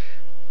horse.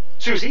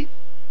 Susie,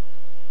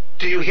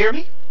 do you hear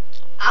me?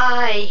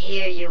 I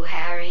hear you,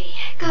 Harry.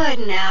 Good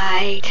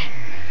night.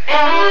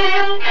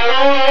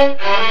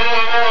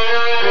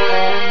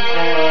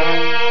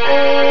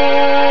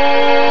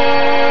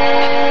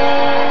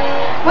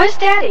 Where's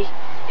Daddy?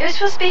 It was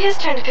supposed to be his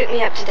turn to pick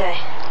me up today.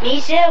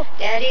 Me too.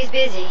 Daddy's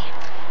busy.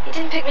 He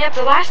didn't pick me up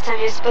the last time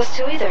he was supposed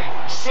to either.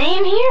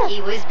 Same here.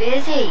 He was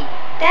busy.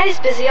 Daddy's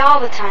busy all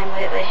the time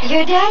lately.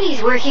 Your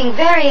daddy's working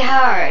very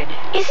hard.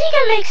 Is he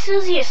gonna make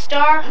Susie a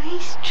star?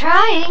 He's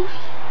trying.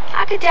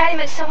 How could Daddy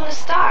make someone a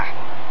star?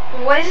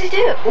 What does he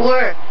do?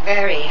 Work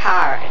very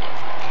hard.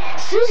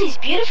 Susie's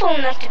beautiful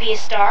enough to be a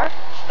star.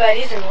 But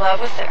he's in love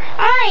with her.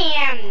 I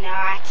am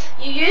not.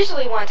 You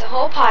usually want a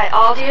whole pie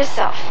all to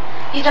yourself.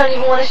 You don't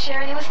even want to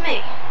share any with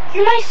me.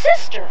 You're my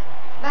sister.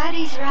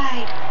 Buddy's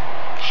right.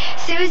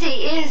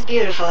 Susie is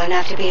beautiful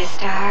enough to be a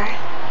star.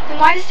 Then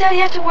why does Daddy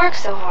have to work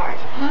so hard?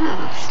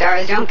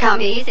 Stars don't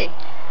come easy.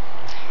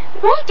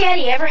 Won't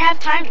Daddy ever have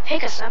time to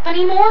pick us up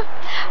anymore?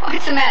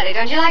 What's the matter?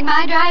 Don't you like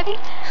my driving?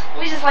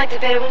 We just liked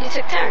it better when you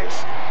took turns.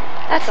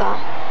 That's all.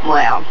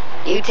 Well,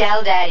 you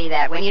tell Daddy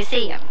that when you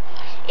see him.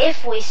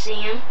 If we see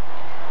him.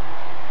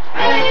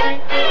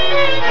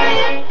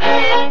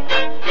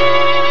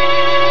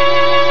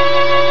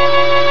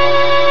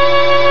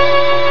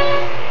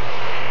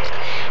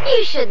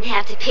 You shouldn't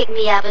have to pick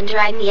me up and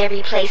drive me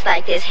every place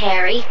like this,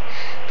 Harry.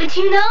 But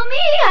you know me,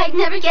 I'd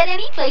never get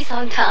any place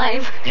on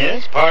time.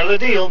 Yes, part of the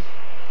deal.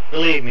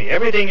 Believe me,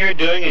 everything you're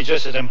doing is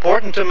just as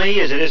important to me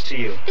as it is to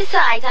you.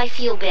 Besides, I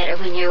feel better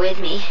when you're with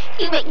me.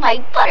 You make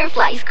my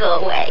butterflies go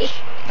away.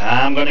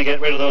 I'm going to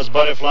get rid of those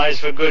butterflies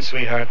for good,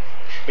 sweetheart.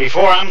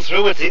 Before I'm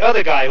through, it's the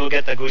other guy who'll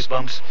get the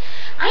goosebumps.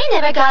 I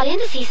never got in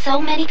to see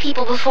so many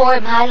people before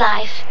in my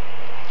life.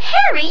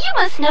 Harry, you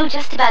must know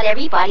just about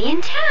everybody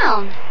in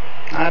town.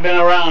 I've been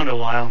around a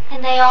while.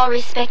 And they all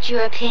respect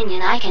your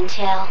opinion, I can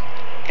tell.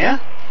 Yeah?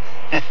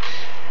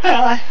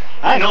 Well,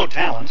 I know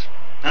talent.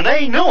 And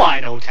they know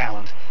I know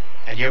talent.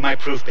 And you're my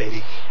proof,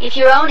 baby. If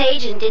your own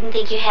agent didn't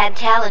think you had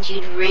talent,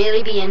 you'd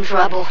really be in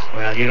trouble.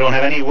 Well, you don't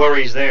have any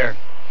worries there.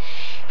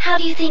 How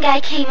do you think I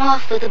came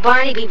off with the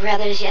Barnaby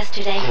brothers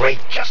yesterday? Great,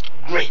 just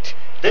great.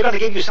 They're going to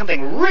give you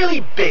something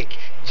really big,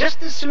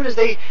 just as soon as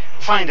they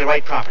find the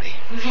right property.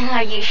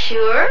 Are you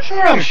sure?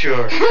 Sure, I'm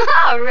sure.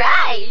 All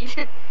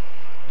right.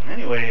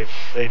 Anyway, if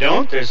they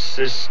don't, there's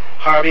this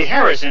Harvey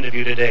Harris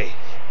interview today.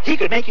 He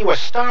could make you a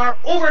star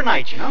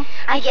overnight, you know?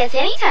 I guess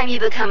anytime you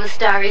become a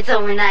star, it's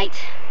overnight.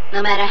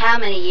 No matter how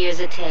many years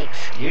it takes.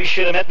 You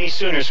should have met me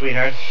sooner,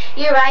 sweetheart.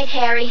 You're right,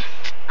 Harry.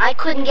 I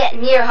couldn't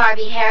get near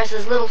Harvey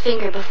Harris's little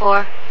finger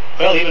before.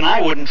 Well, even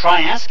I wouldn't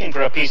try asking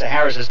for a piece of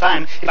Harris's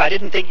time if I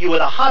didn't think you were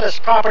the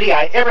hottest property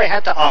I ever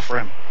had to offer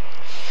him.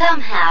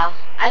 Somehow,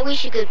 I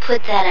wish you could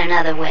put that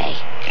another way.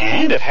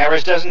 And if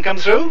Harris doesn't come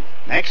through,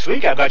 next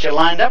week I've got you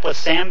lined up with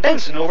Sam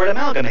Benson over at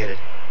Amalgamated.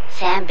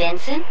 Sam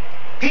Benson?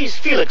 He's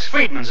Felix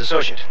Friedman's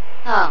associate.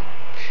 Oh.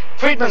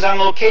 Friedman's on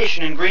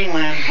location in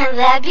Greenland.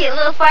 That'd be a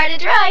little far to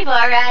drive,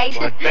 all right.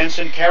 But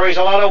Benson carries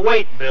a lot of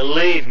weight,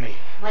 believe me.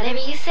 Whatever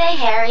you say,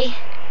 Harry.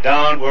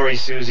 Don't worry,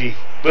 Susie.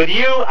 With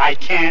you, I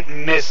can't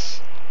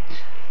miss.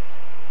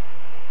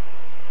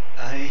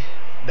 I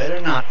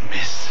better not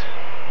miss.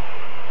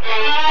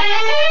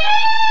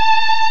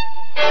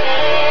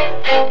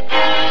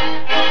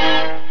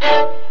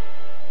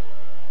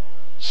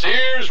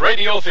 Sears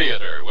Radio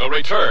Theater will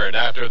return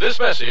after this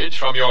message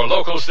from your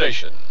local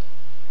station.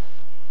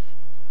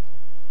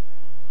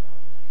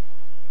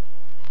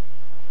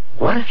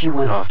 What if you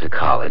went off to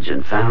college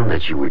and found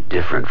that you were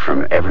different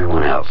from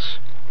everyone else,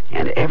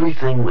 and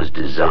everything was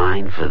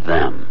designed for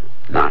them,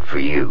 not for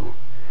you?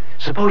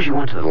 Suppose you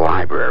went to the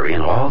library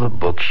and all the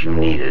books you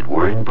needed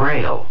were in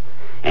Braille,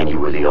 and you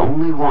were the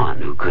only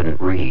one who couldn't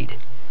read.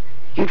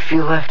 You'd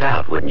feel left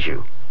out, wouldn't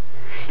you?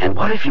 And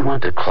what if you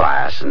went to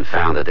class and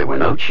found that there were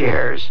no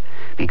chairs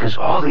because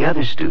all the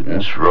other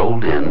students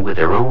rolled in with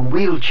their own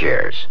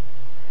wheelchairs?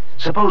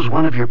 Suppose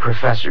one of your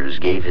professors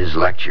gave his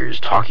lectures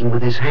talking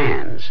with his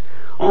hands,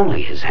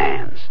 only his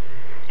hands,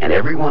 and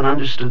everyone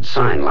understood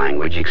sign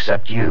language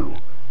except you.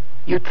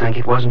 You'd think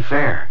it wasn't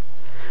fair.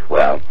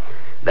 Well,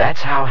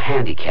 that's how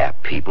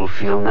handicapped people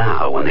feel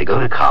now when they go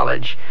to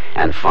college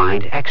and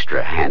find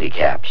extra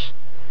handicaps.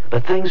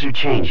 But things are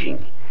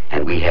changing,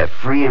 and we have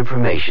free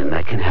information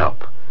that can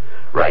help.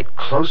 Write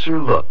Closer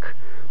Look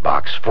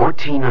Box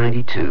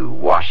 1492,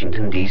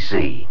 Washington,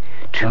 D.C.,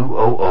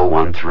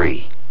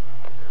 20013.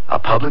 A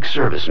public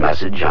service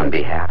message on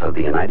behalf of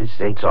the United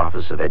States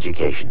Office of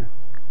Education.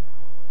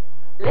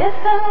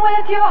 Listen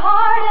with your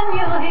heart and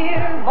you'll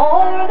hear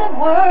more than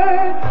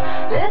words.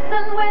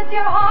 Listen with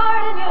your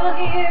heart and you'll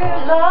hear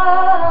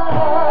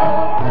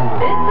love.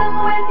 Listen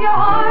with your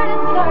heart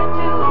and start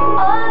to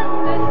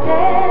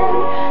understand.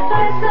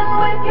 Listen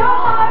with your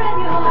heart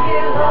and you'll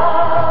hear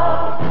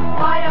love.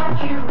 Why don't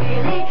you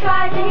really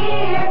try to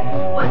hear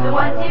what the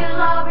ones you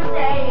love are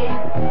saying?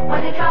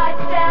 When they try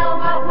to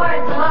tell what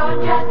words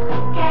alone just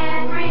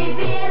can't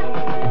reveal.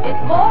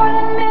 It's more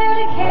than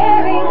merely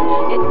caring.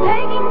 It's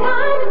taking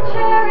time and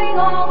sharing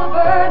all the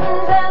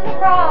burdens and the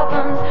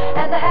problems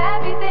and the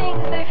happy things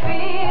they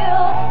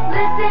feel.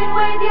 Listen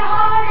with your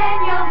heart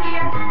and you'll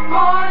hear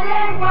more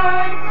than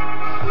words.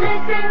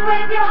 Listen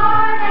with your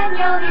heart and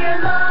you'll hear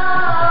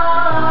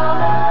love.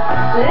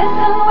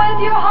 Listen with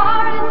your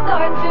heart and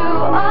start to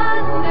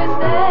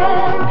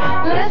understand.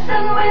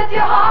 Listen with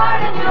your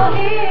heart and you'll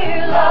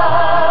hear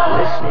love.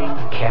 Listening,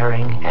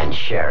 caring, and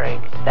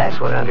sharing. That's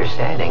what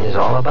understanding is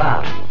all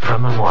about.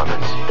 From the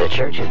Mormons, the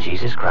Church of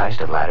Jesus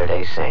Christ of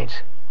Latter-day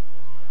Saints.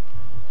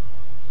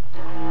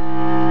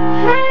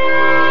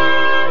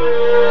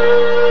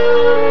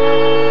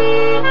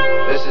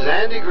 This is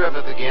Andy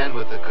Griffith again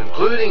with the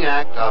concluding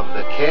act of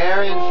The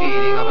Care and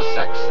Feeding of a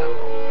Sex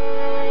Symbol.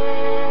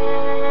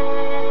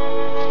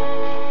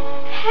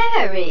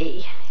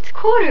 Harry, it's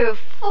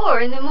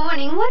 3:45 in the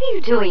morning. What are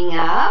you doing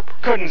up?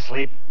 Couldn't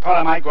sleep. Thought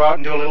I might go out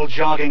and do a little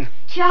jogging.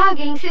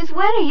 Jogging? Since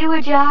when are you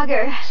a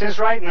jogger? Since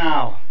right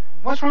now.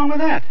 What's wrong with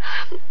that?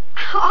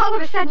 All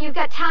of a sudden you've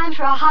got time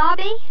for a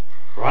hobby?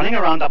 Running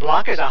around the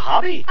block is a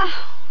hobby?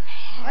 Oh,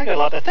 I got a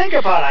lot to think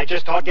about. I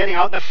just thought getting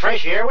out in the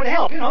fresh air would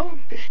help,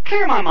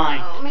 clear my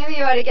mind. oh, maybe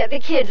you ought to get the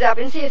kids up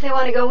and see if they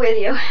want to go with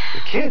you.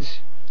 The kids?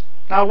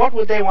 Now, what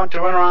would they want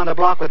to run around the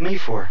block with me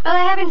for? Well,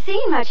 I haven't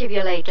seen much of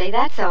you lately,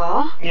 that's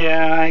all.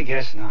 Yeah, I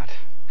guess not.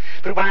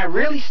 But when I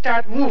really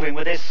start moving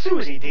with this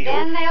Susie deal...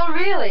 Then they'll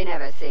really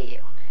never see you.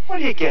 What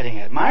are you getting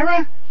at,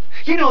 Myra?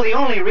 You know the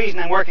only reason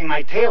I'm working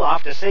my tail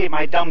off to save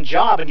my dumb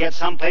job and get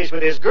someplace with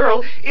this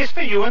girl is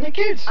for you and the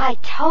kids. I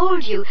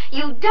told you,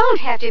 you don't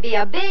have to be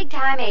a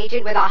big-time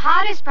agent with the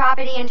hottest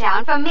property in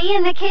town for me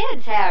and the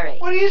kids, Harry.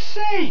 What are you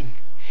saying?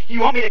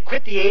 You want me to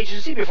quit the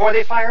agency before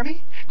they fire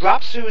me?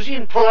 Drop Susie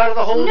and pull out of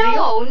the whole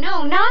deal?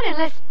 No, not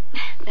unless...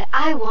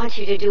 I want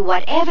you to do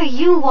whatever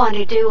you want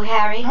to do,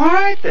 Harry. All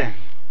right, then.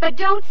 But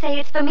don't say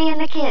it's for me and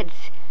the kids.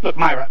 Look,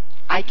 Myra,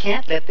 I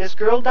can't let this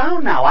girl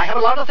down now. I have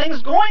a lot of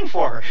things going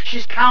for her.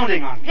 She's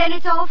counting on me. Then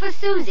it's all for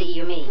Susie,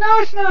 you mean? No,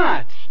 it's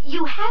not.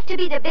 You have to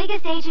be the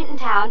biggest agent in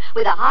town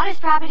with the hottest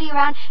property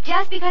around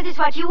just because it's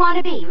what you want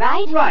to be,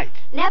 right? Right.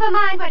 Never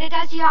mind what it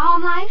does to your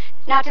home life,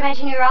 not to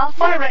mention your ulcer.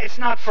 Myra, it's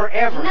not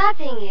forever.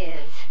 Nothing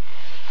is.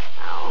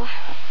 Oh.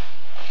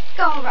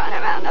 Go run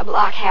around the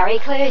block, Harry.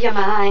 Clear your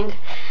mind.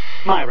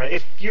 Myra,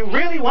 if you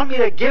really want me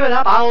to give it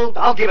up,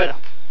 I'll give it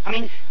up. I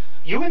mean,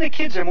 you and the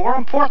kids are more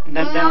important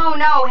than...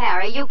 No,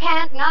 Harry. You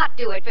can't not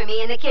do it for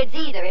me and the kids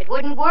either. It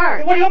wouldn't work.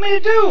 Then what do you want me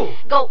to do?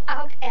 Go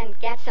out and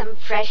get some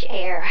fresh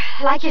air.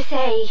 Like you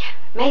say,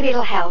 maybe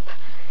it'll help.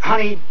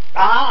 Honey,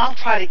 I'll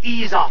try to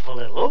ease off a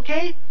little,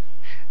 okay?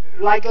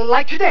 Like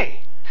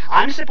today.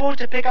 I'm supposed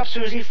to pick up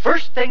Susie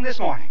first thing this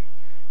morning.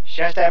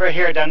 She has to have her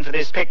hair done for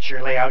this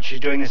picture layout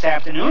she's doing this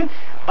afternoon,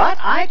 but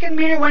I can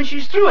meet her when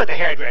she's through at the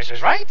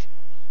hairdresser's, right?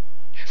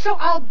 So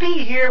I'll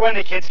be here when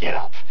the kids get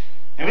up.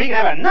 And we can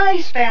have a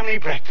nice family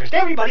breakfast.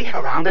 Everybody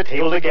around the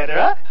table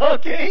together, huh?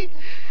 Okay?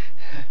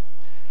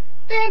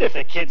 And if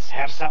the kids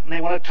have something they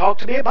want to talk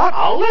to me about,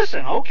 I'll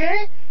listen,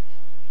 okay?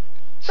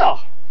 So,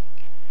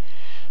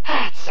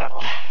 that's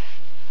settled.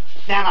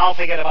 Then I'll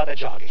forget about the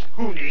jogging.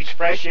 Who needs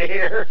fresh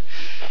air?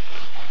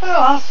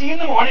 Well, I'll see you in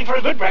the morning for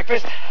a good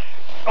breakfast.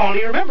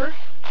 Only remember,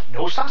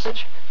 no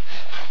sausage.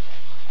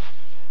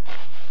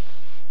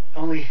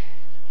 Only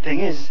thing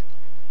is...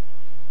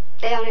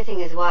 The only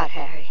thing is what,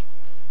 Harry?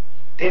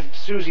 If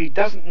Susie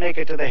doesn't make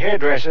it to the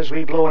hairdresser's,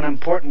 we blow an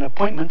important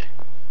appointment.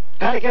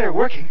 Gotta get her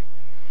working.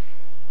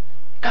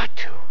 Got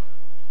to.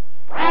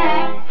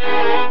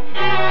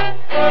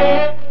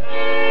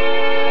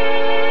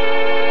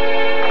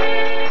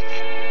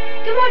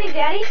 Good morning,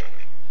 Daddy.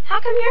 How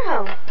come you're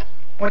home?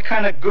 What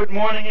kind of good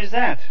morning is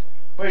that?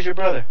 Where's your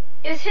brother?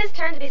 It was his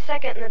turn to be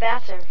second in the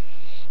bathroom.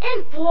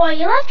 And boy,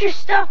 you left your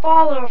stuff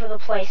all over the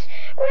place.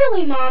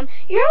 Really, Mom,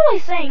 you're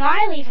always saying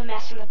I leave a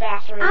mess in the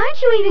bathroom.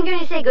 Aren't you even going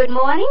to say good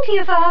morning to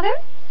your father?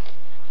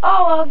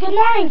 Oh, good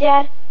morning,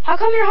 Dad. How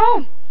come you're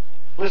home?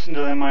 Listen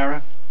to them,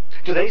 Myra.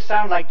 Do they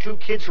sound like two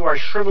kids who are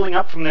shriveling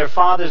up from their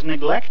father's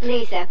neglect?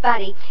 Lisa,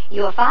 buddy,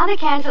 your father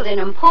canceled an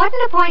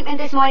important appointment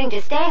this morning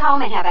to stay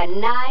home and have a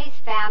nice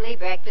family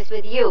breakfast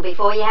with you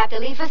before you have to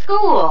leave for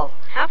school.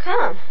 How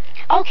come?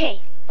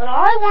 Okay, but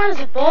all I want is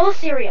a bowl of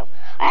cereal.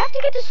 I have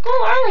to get to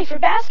school early for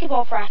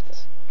basketball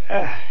practice.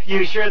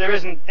 You sure there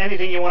isn't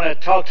anything you want to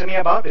talk to me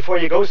about before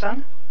you go,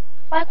 son?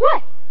 Like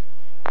what?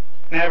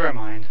 Never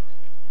mind.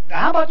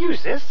 How about you,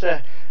 sis?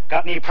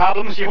 Got any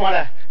problems you want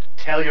to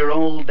tell your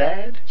old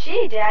dad?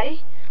 Gee,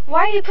 Daddy,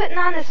 why are you putting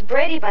on this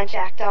Brady Bunch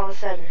act all of a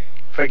sudden?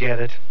 Forget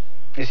it.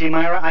 You see,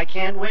 Myra, I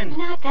can't win.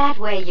 Not that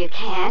way you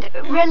can't.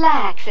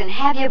 Relax and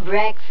have your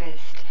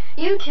breakfast.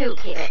 You too,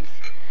 kids.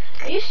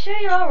 Are you sure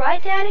you're all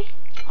right, Daddy?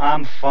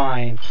 I'm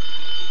fine.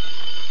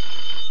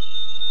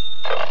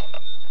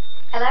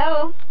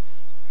 Hello?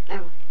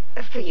 Oh,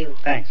 for you.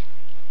 Thanks.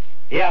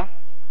 Yeah,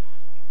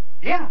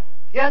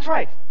 that's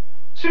right.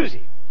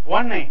 Susie.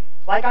 One name.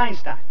 Like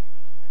Einstein.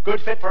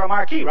 Good fit for a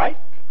marquee, right?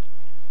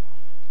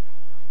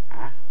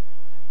 Huh?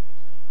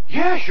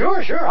 Yeah,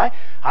 sure.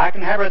 I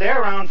can have her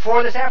there around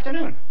 4 this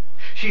afternoon.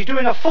 She's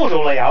doing a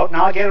photo layout, and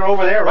I'll get her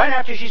over there right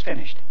after she's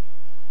finished.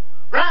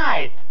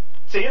 Right.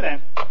 See you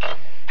then.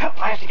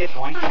 I have to get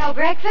going. Oh, no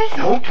breakfast?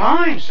 No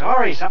time.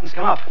 Sorry, something's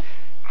come up.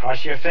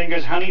 Cross your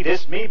fingers, honey.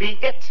 This may be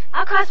it.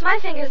 I'll cross my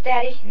fingers,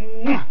 Daddy.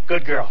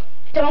 Good girl.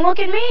 Don't look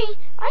at me.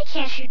 I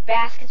can't shoot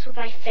baskets with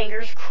my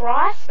fingers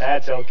crossed.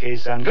 That's okay,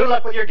 son. Good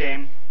luck with your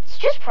game. It's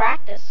just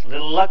practice. A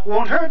little luck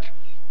won't hurt.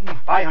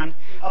 Bye, hon.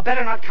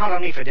 Better not count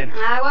on me for dinner.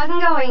 I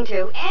wasn't going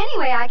to.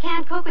 Anyway, I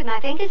can't cook with my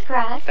fingers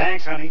crossed.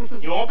 Thanks, honey.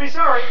 You won't be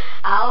sorry.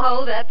 I'll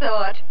hold that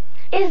thought.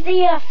 Is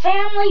the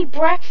family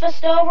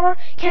breakfast over?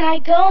 Can I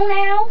go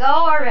now? Go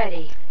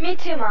already. Me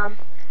too, Mom.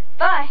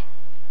 Bye.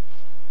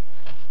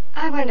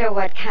 I wonder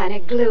what kind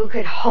of glue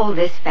could hold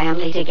this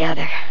family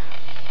together.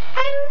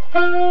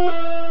 Come on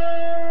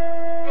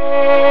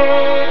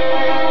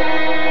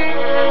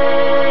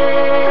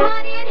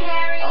in,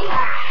 Harry.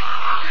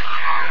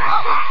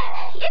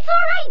 It's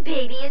all right,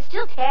 baby. It's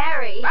just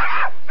Harry.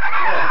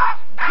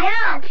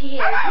 Down,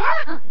 Pierre,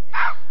 down.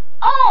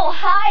 Oh,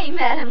 hi,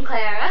 Madame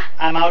Clara.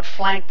 I'm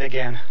outflanked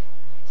again.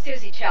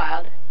 Susie,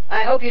 child,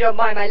 I hope you don't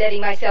mind my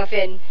letting myself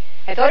in.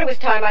 I thought it was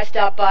time I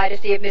stopped by to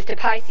see if Mr.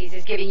 Pisces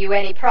is giving you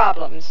any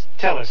problems.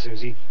 Tell her,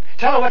 Susie.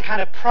 Tell her what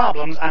kind of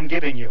problems I'm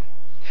giving you.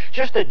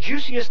 Just the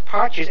juiciest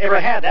part she's ever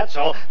had, that's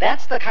all.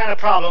 That's the kind of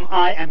problem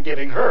I am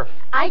giving her.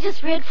 I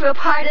just read for a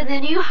part of the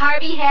new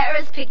Harvey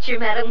Harris picture,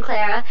 Madame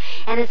Clara,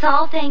 and it's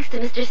all thanks to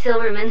Mr.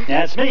 Silverman.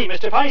 That's me,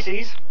 Mr.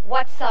 Pisces.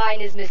 What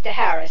sign is Mr.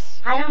 Harris?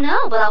 I don't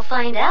know, but I'll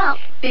find out.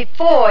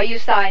 Before you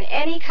sign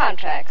any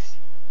contracts.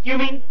 You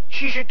mean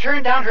she should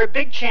turn down her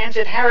big chance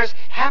that Harris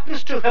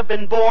happens to have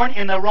been born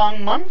in the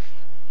wrong month?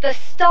 The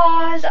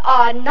stars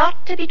are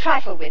not to be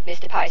trifled with,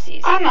 Mr.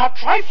 Pisces. I'm not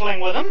trifling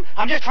with them.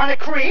 I'm just trying to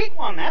create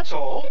one, that's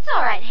all. It's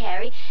all right,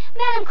 Harry.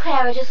 Madame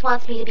Clara just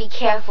wants me to be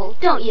careful,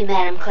 don't you,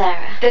 Madame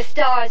Clara? The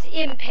stars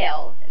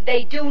impel.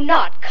 They do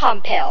not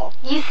compel.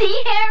 You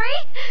see,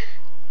 Harry?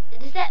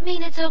 Does that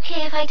mean it's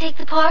okay if I take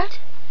the part?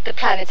 The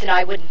planets and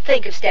I wouldn't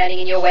think of standing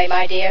in your way,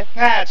 my dear.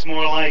 That's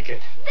more like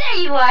it.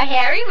 There you are,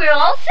 Harry. We're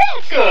all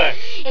set. Good.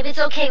 If it's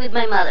okay with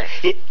my mother.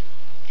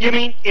 You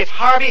mean if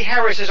Harvey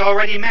Harris is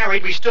already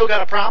married, we still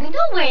got a problem?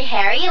 Don't worry,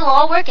 Harry. It'll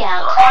all work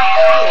out.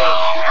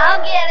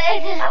 I'll get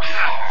it.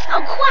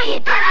 Oh,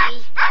 quiet,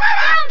 baby.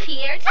 Down,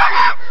 Pierre. Tell me.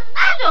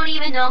 I don't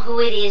even know who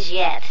it is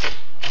yet.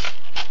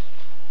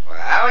 Well,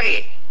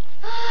 howdy.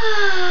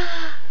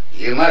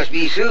 You must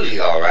be Susie,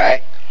 all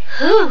right.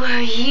 Who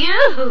are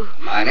you?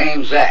 My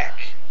name's Zach.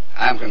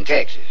 I'm from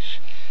Texas.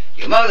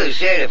 Your mother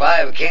said if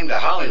I ever came to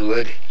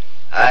Hollywood,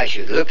 I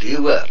should look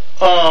you up.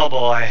 Oh,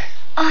 boy.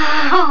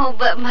 Oh,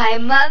 but my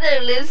mother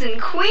lives in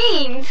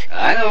Queens.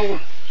 I know.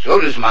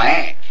 So does my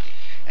aunt.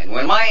 And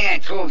when my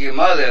aunt told your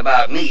mother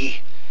about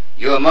me,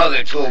 your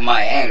mother told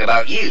my aunt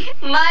about you.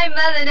 My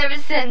mother never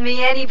sent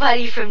me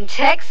anybody from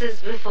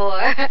Texas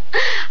before.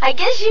 I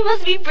guess she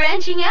must be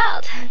branching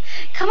out.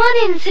 Come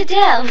on in, sit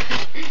down.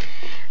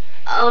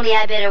 Only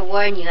I better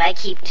warn you, I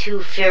keep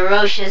 2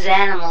 ferocious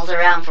animals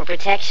around for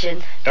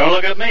protection. Don't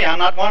look at me. I'm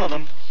not one of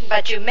them.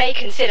 But you may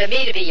consider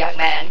me to be, young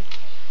man.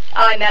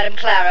 I, Madame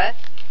Clara,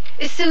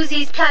 is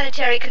Susie's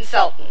planetary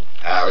consultant.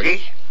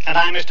 Howdy. And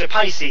I'm Mr.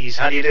 Pisces.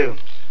 How do you do?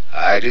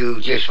 I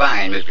do just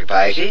fine, Mr.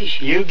 Pisces.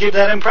 You give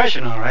that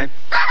impression, all right.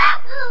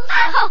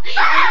 Oh,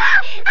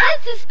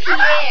 this is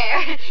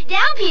Pierre.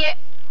 Down, Pierre.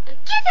 Get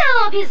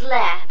down off his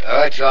lap.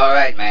 Oh, it's all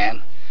right,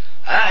 ma'am.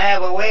 I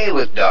have a way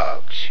with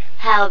dogs.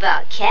 How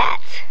about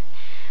cats?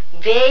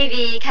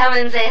 Baby, come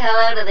and say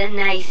hello to the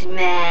nice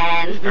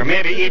man. Or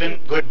maybe even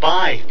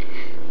goodbye.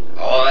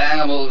 All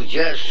animals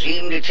just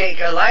seem to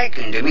take a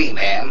liking to me,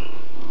 ma'am.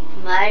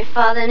 My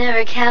father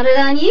never counted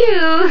on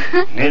you.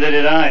 Neither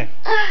did I.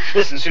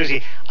 Listen,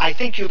 Susie, I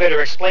think you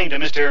better explain to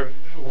Mr.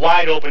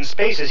 Wide Open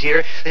Spaces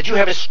here that you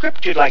have a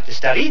script you'd like to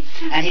study,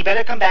 and he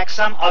better come back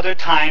some other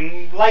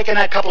time, like in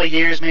a couple of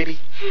years, maybe.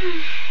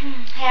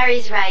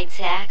 Harry's right,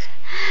 Zach.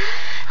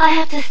 I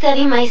have to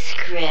study my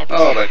script.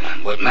 Oh,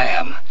 but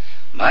ma'am,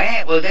 my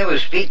aunt will never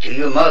speak to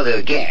your mother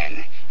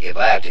again if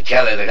I have to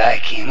tell her that I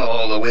came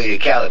all the way to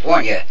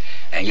California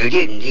and you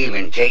didn't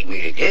even take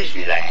me to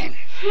Disneyland.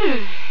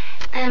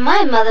 And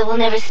my mother will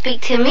never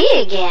speak to me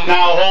again.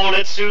 Now hold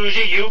it,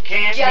 Susie. You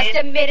can't... Just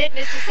a minute,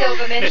 Mr.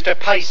 Silverman. Mr.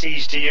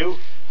 Pisces to you.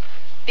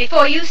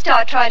 Before you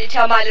start trying to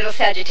tell my little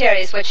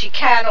Sagittarius what she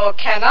can or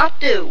cannot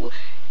do,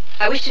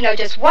 I wish to know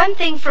just one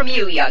thing from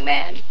you, young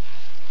man.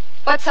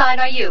 What sign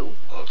are you?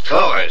 Well,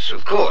 Taurus,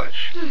 of course.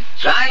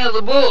 Sign of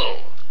the bull.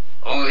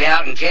 Only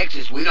out in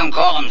Texas, we don't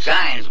call them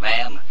signs,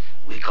 ma'am.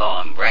 We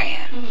call them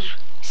brands.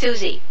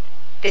 Susie,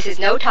 this is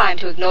no time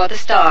to ignore the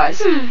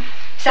stars.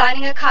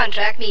 Signing a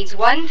contract means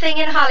one thing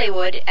in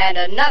Hollywood and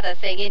another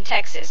thing in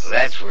Texas.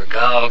 That's for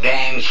gall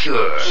dang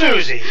sure.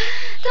 Susie!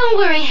 Don't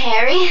worry,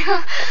 Harry.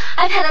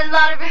 I've had a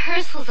lot of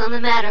rehearsals on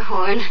the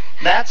Matterhorn.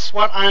 That's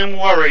what I'm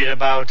worried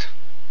about.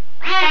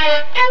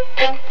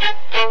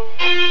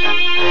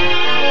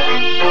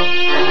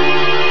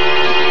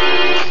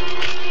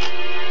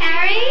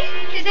 Harry,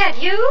 is that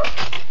you?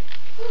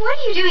 What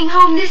are you doing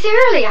home this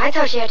early? I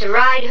thought you had to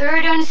ride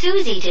herd on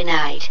Susie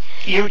tonight.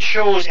 You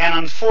chose an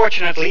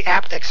unfortunately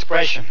apt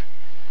expression.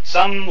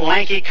 Some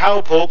lanky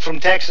cowpoke from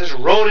Texas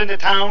rode into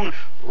town,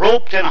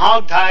 roped and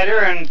hogtied her,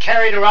 and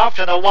carried her off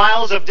to the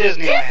wilds of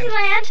Disneyland.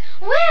 Disneyland?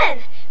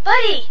 When?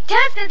 Buddy,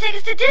 Dad's gonna take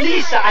us to Disneyland.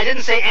 Lisa, I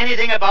didn't say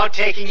anything about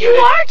taking you You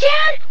to... are,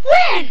 Dad?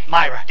 When?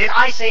 Myra, did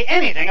I say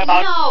anything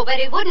about... No, but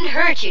it wouldn't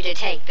hurt you to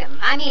take them.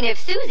 I mean, if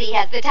Susie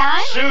has the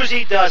time.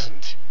 Susie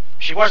doesn't.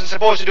 She wasn't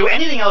supposed to do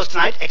anything else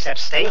tonight except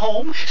stay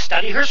home,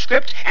 study her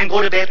script, and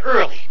go to bed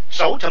early.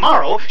 So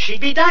tomorrow,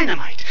 she'd be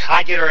dynamite.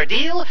 I'd get her a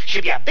deal,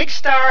 she'd be a big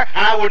star,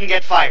 and I wouldn't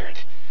get fired.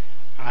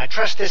 And I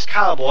trust this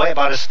cowboy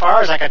about as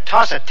far as I could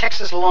toss a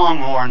Texas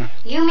Longhorn.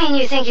 You mean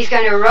you think he's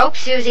going to rope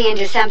Susie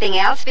into something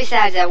else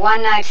besides a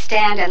one-night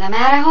stand on the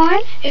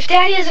Matterhorn? If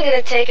Daddy isn't going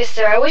to take us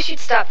there, I wish you'd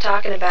stop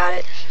talking about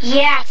it.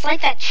 Yeah, it's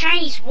like that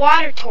Chinese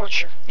water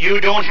torture.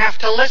 You don't have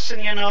to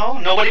listen, you know.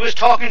 Nobody was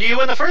talking to you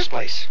in the first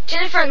place.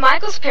 Jennifer and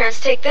Michael's parents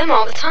take them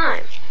all the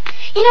time.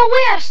 You know, we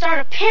ought to start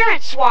a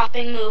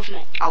parent-swapping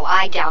movement. Oh,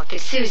 I doubt that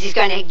Susie's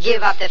going to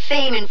give up the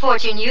fame and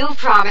fortune you've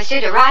promised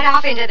her to ride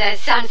off into the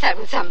sunset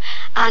with some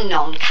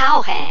unknown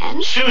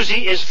cowhand.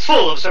 Susie is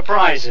full of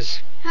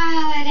surprises.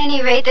 Well, at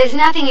any rate, there's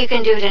nothing you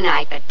can do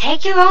tonight but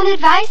take your own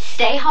advice,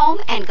 stay home,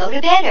 and go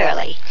to bed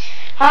early.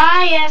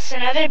 Ah, yes,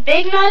 another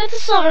big night at the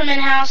Silverman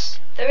house.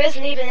 There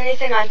isn't even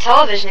anything on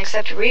television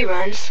except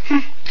reruns.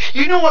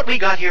 You know what we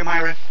got here,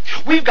 Myra?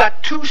 We've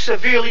got 2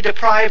 severely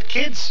deprived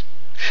kids.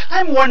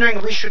 I'm wondering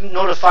if we shouldn't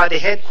notify the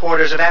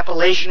headquarters of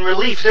Appalachian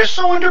Relief. They're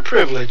so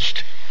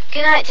underprivileged.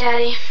 Good night,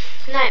 Daddy.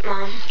 Good night,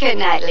 Mom. Good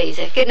night,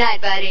 Lisa. Good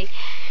night, buddy.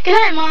 Good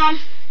night, Mom.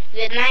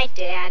 Good night,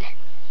 Dad.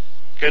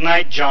 Good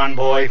night, John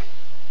boy.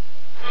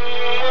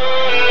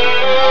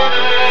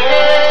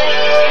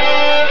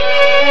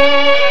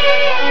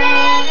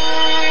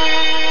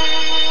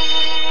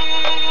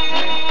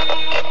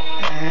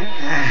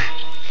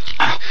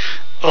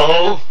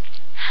 Hello?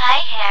 Hi,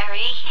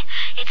 Harry.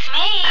 It's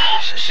me.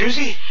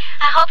 Susie?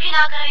 I hope you're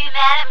not going to be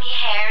mad at me,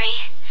 Harry.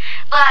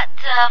 But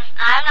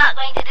I'm not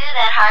going to do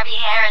that Harvey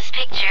Harris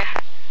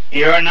picture.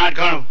 You're not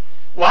going to...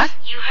 What?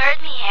 You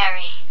heard me,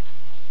 Harry.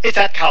 It's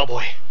that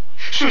cowboy.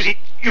 Susie,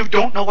 you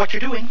don't know what you're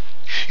doing.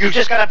 You've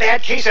just got a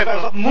bad case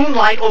of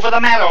moonlight over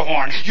the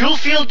Matterhorn. You'll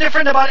feel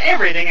different about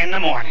everything in the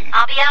morning.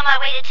 I'll be on my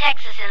way to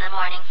Texas in the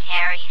morning,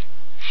 Harry.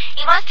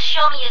 He wants to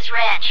show me his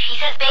ranch. He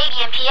says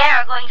Baby and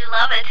Pierre are going to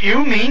love it.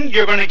 You mean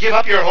you're going to give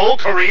up your whole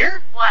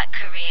career? What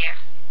career?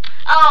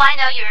 Oh, I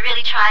know you were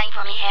really trying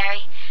for me,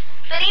 Harry.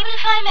 But even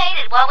if I made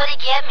it, what would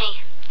it get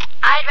me?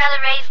 I'd rather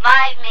raise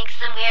live minks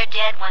than wear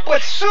dead ones.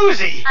 But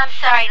Susie! I'm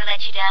sorry to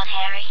let you down,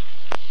 Harry.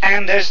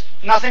 And there's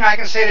nothing I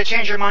can say to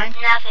change your mind?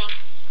 Nothing.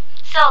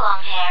 So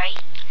long, Harry.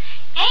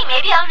 Hey,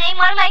 maybe I'll name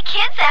one of my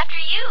kids after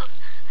you.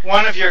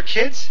 One of your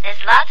kids?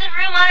 There's lots of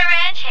room on a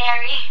ranch,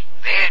 Harry.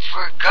 That's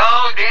for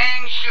gall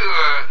dang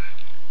sure.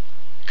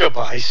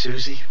 Goodbye,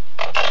 Susie.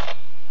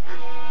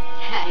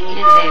 Hang in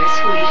there,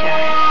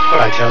 sweetheart.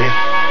 What'd I tell you?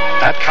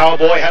 That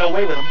cowboy had a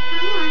way with him.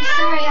 Oh, I'm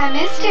sorry I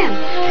missed him.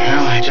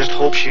 Well, I just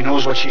hope she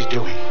knows what she's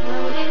doing.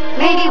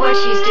 Maybe what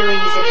she's doing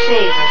is a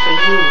favor for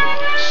you.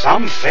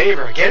 Some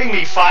favor? Getting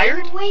me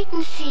fired? Wait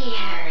and see,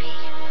 Harry.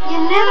 You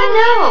never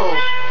know.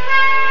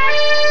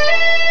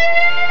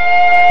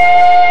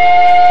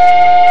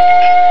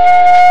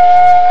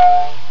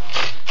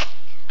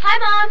 Hi,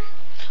 Mom.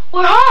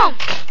 We're home.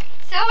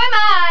 So am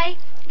I.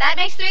 That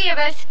makes 3 of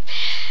us.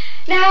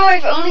 Now,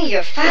 if only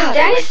your father Is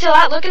Daddy would... still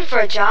out looking for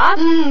a job?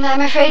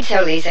 I'm afraid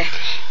so, Lisa.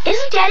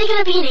 Isn't Daddy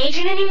going to be an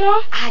agent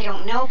anymore? I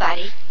don't know,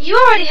 buddy. You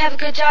already have a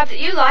good job that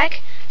you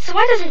like, so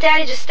why doesn't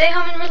Daddy just stay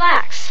home and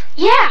relax?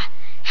 Yeah.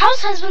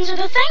 House husbands are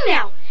the thing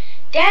now.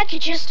 Dad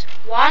could just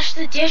wash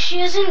the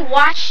dishes and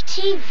watch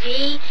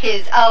TV.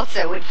 His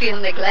ulcer would feel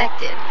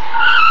neglected.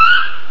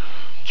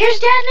 Here's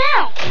Dad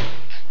now.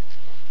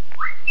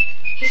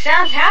 He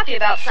sounds happy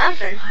about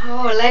something.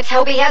 Oh, let's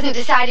hope he hasn't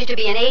decided to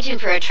be an agent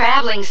for a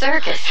traveling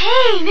circus.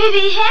 Hey, maybe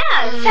he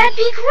has. That'd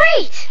be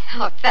great.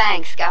 Oh,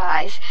 thanks,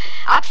 guys.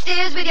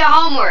 Upstairs with your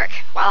homework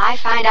while I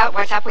find out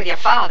what's up with your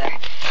father.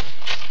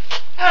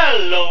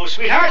 Hello,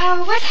 sweetheart.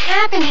 Oh, what's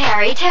happened,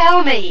 Harry?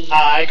 Tell me.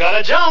 I got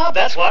a job,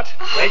 that's what.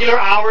 Regular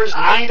hours,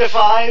 9 to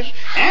 5.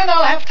 And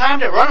I'll have time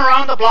to run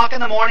around the block in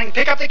the morning,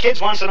 pick up the kids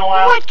once in a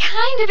while. What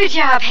kind of a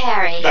job,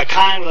 Harry? The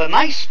kind with a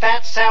nice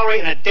fat salary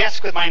and a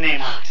desk with my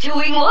name on it.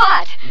 Doing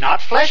what?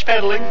 Not flesh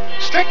peddling,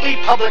 strictly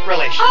public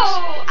relations.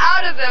 Oh,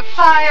 out of the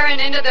fire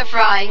and into the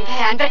frying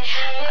pan. But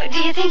do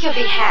you think you'll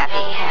be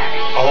happy, Harry?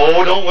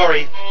 Oh, don't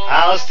worry.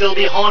 I'll still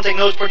be haunting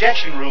those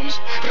projection rooms,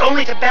 but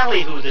only to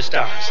ballyhoo the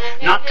stars,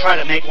 not try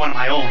to make one of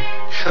my own.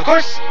 Of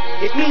course,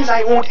 it means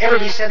I won't ever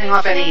be setting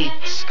off any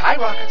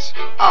skyrockets.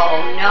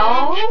 Oh,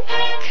 no?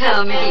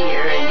 Come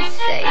here and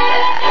say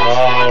that.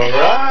 All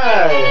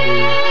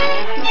right.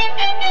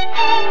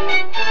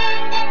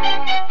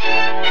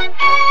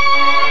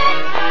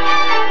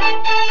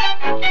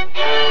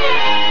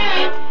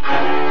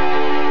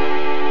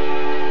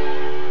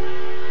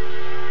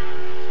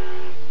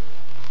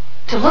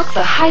 To look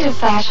the height of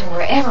fashion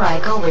wherever I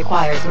go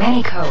requires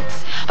many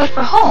coats. But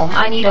for home,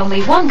 I need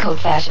only one coat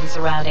fashion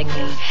surrounding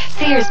me.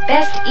 Sears'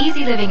 best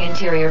Easy Living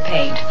interior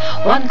paint.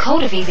 One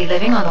coat of Easy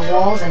Living on the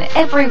walls and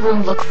every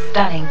room looks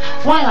stunning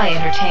while I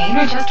entertain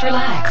or just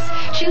relax.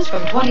 Choose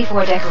from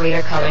 24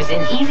 decorator colors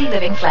in Easy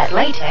Living flat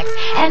latex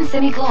and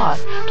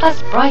semi-gloss,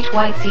 plus bright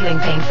white ceiling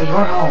paint for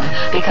your home.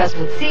 Because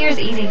with Sears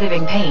Easy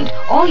Living paint,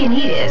 all you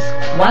need is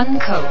one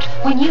coat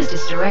when used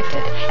as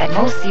directed at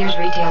most Sears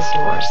retail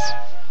stores.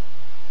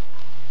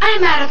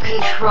 I'm out of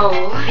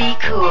control. Be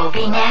cool,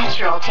 be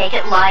natural, take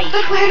it light.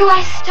 But where do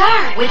I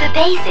start? With the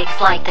basics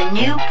like the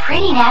new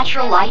Pretty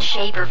Natural Light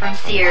Shaper from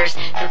Sears.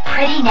 The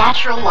Pretty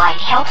Natural Light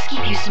helps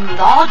keep you smooth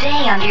all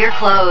day under your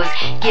clothes,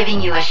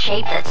 giving you a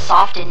shape that's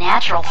soft and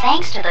natural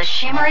thanks to the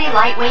shimmery,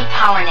 lightweight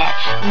power net.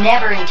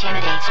 Never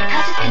intimidates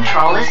because its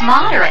control is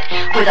moderate,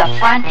 with a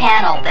front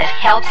panel that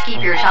helps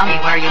keep your tummy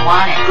where you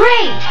want it.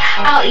 Great!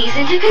 I'll ease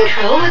into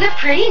control with a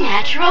Pretty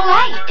Natural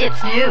Light.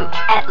 It's new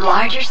at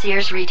larger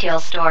Sears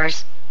retail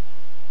stores.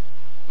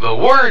 The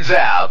word's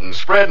out and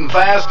spreading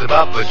fast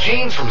about the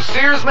jeans from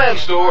Sears Men's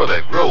Store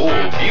that grow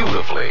old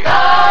beautifully.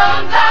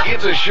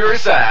 It's a sure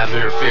sign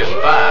they're feeling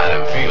fine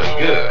and feeling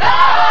good.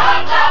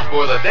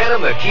 For the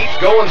denim that keeps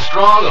going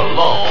strong a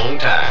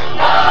long time.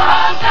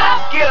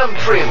 Get them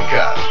trim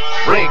cut,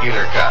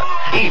 regular cut,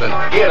 even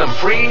get them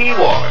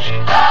pre-washed.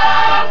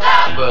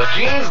 The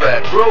jeans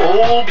that grow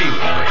old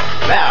beautifully.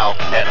 Now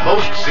at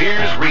most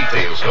Sears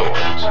retail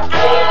stores.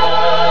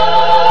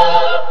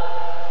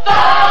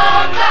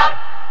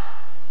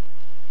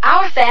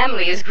 Our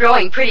family is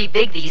growing pretty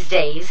big these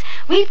days.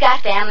 We've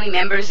got family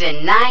members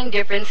in 9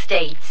 different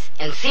states,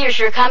 and Sears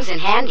sure comes in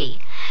handy.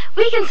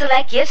 We can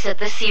select gifts at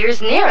the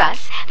Sears near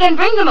us, then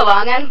bring them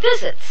along on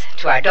visits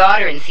to our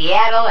daughter in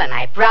Seattle and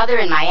my brother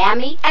in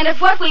Miami. And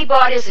if what we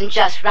bought isn't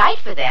just right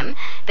for them,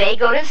 they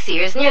go to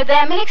Sears near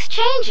them and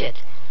exchange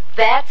it.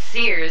 That's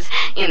Sears.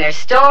 In their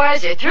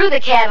stores or through the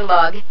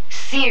catalog,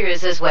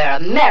 Sears is where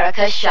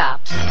America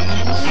shops. Sears,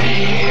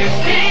 Sears,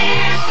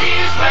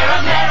 Sears, where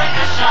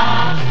America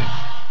shops.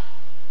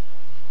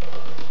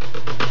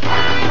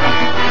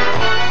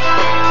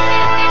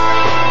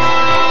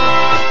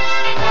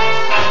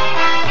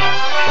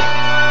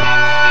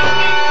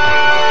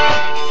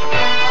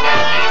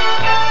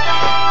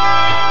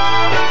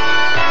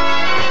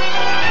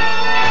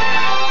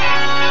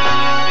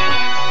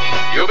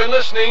 You've been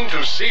listening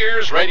to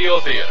Sears Radio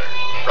Theater,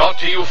 brought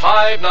to you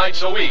 5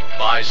 nights a week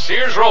by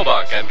Sears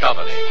Roebuck and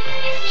Company.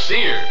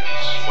 Sears,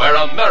 where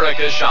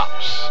America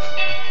shops.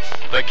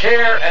 The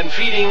Care and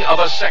Feeding of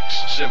a Sex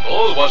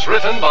Symbol was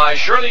written by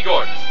Shirley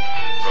Gordon,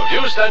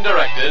 produced and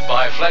directed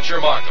by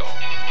Fletcher Marco.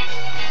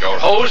 Your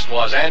host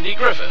was Andy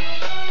Griffith.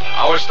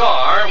 Our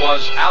star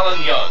was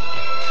Alan Young.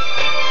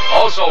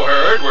 Also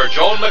heard were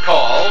Joan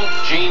McCall,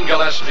 Gene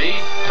Gillespie,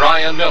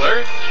 Brian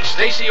Miller,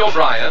 Stacey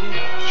O'Brien,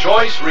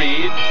 Joyce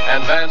Reed,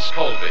 and Vance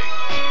Colby.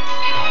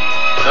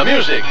 The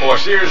music for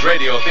Sears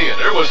Radio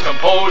Theater was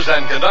composed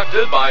and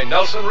conducted by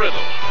Nelson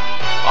Riddle.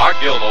 Art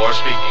Gilmore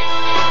speaking.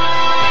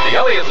 The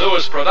Elliott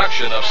Lewis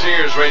production of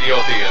Sears Radio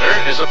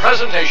Theater is a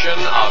presentation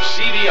of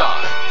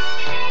CBI.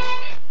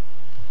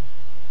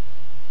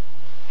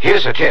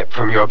 Here's a tip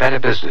from your Better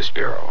Business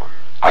Bureau.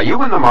 Are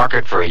you in the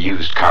market for a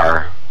used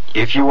car?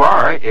 If you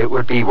are, it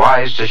would be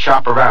wise to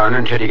shop around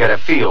until you get a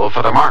feel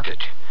for the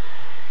market.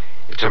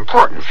 It's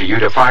important for you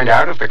to find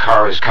out if the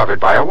car is covered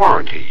by a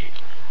warranty.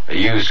 A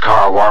used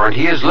car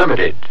warranty is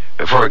limited.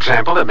 For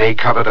example, it may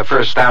cover the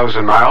first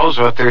 1,000 miles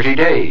or 30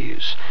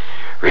 days.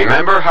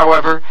 Remember,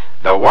 however,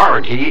 the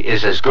warranty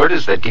is as good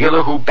as the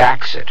dealer who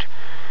backs it.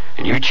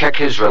 And you check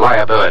his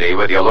reliability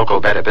with your local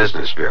Better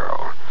Business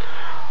Bureau.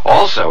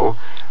 Also,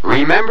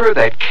 remember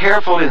that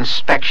careful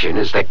inspection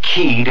is the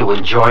key to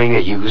enjoying a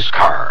used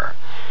car.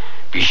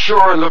 Be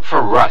sure and look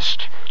for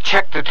rust.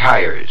 Check the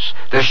tires,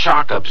 the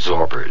shock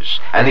absorbers,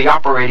 and the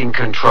operating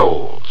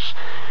controls.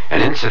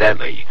 And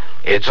incidentally,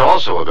 it's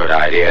also a good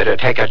idea to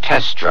take a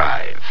test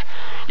drive.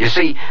 You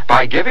see,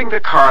 by giving the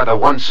car the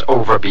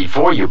once-over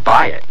before you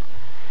buy it,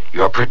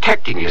 you're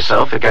protecting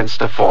yourself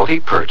against a faulty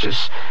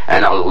purchase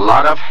and a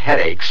lot of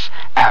headaches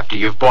after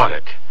you've bought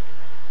it.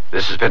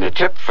 This has been a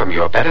tip from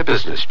your Better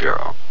Business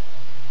Bureau.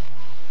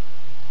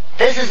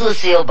 This is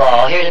Lucille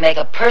Ball, here to make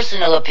a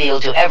personal appeal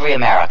to every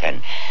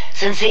American.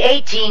 Since the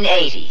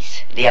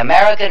 1880s, the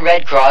American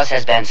Red Cross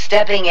has been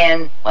stepping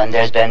in when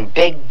there's been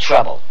big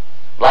trouble,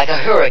 like a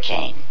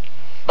hurricane.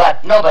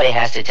 But nobody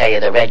has to tell you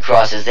the Red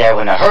Cross is there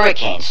when a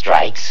hurricane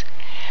strikes.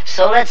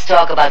 So let's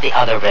talk about the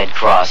other Red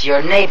Cross,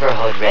 your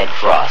neighborhood Red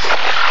Cross.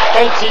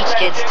 They teach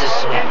kids to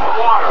swim.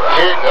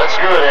 That's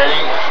good,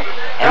 Eddie.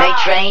 And they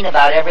train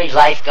about every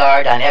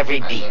lifeguard on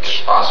every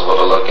beach. It's possible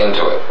to look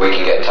into it. We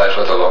can get in touch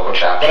with the local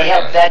chapter. They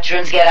help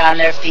veterans get on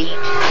their feet.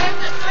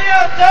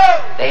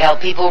 They help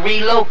people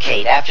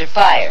relocate after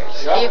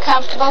fires. Are you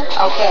comfortable?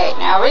 Okay,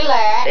 now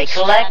relax. They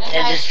collect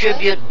and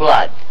distribute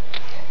blood.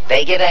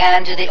 They give a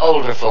hand to the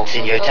older folks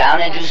in your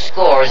town and do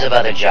scores of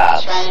other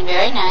jobs. Running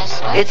very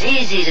nicely. It's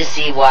easy to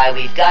see why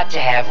we've got to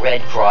have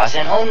Red Cross,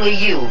 and only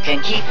you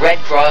can keep Red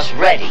Cross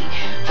ready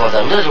for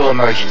the little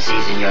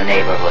emergencies in your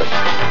neighborhood.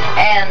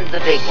 And the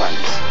big ones.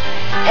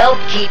 Help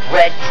keep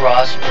Red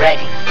Cross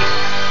ready.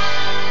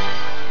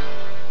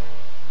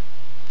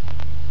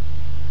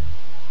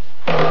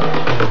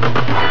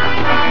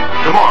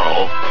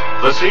 Tomorrow,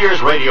 the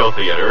Sears Radio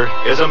Theater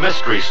is a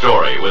mystery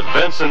story with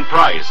Vincent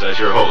Price as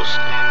your host.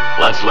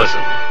 Let's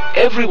listen.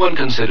 Everyone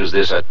considers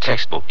this a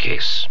textbook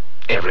case.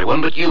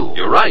 Everyone but you.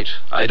 You're right.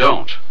 I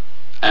don't.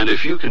 And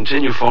if you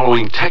continue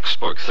following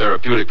textbook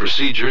therapeutic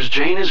procedures,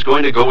 Jane is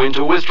going to go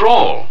into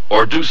withdrawal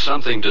or do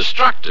something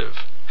destructive.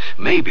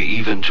 Maybe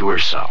even to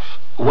herself.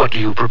 What do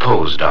you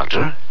propose,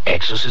 Doctor?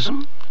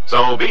 Exorcism?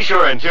 So be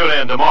sure and tune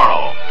in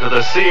tomorrow to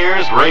the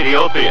Sears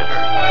Radio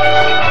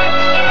Theater.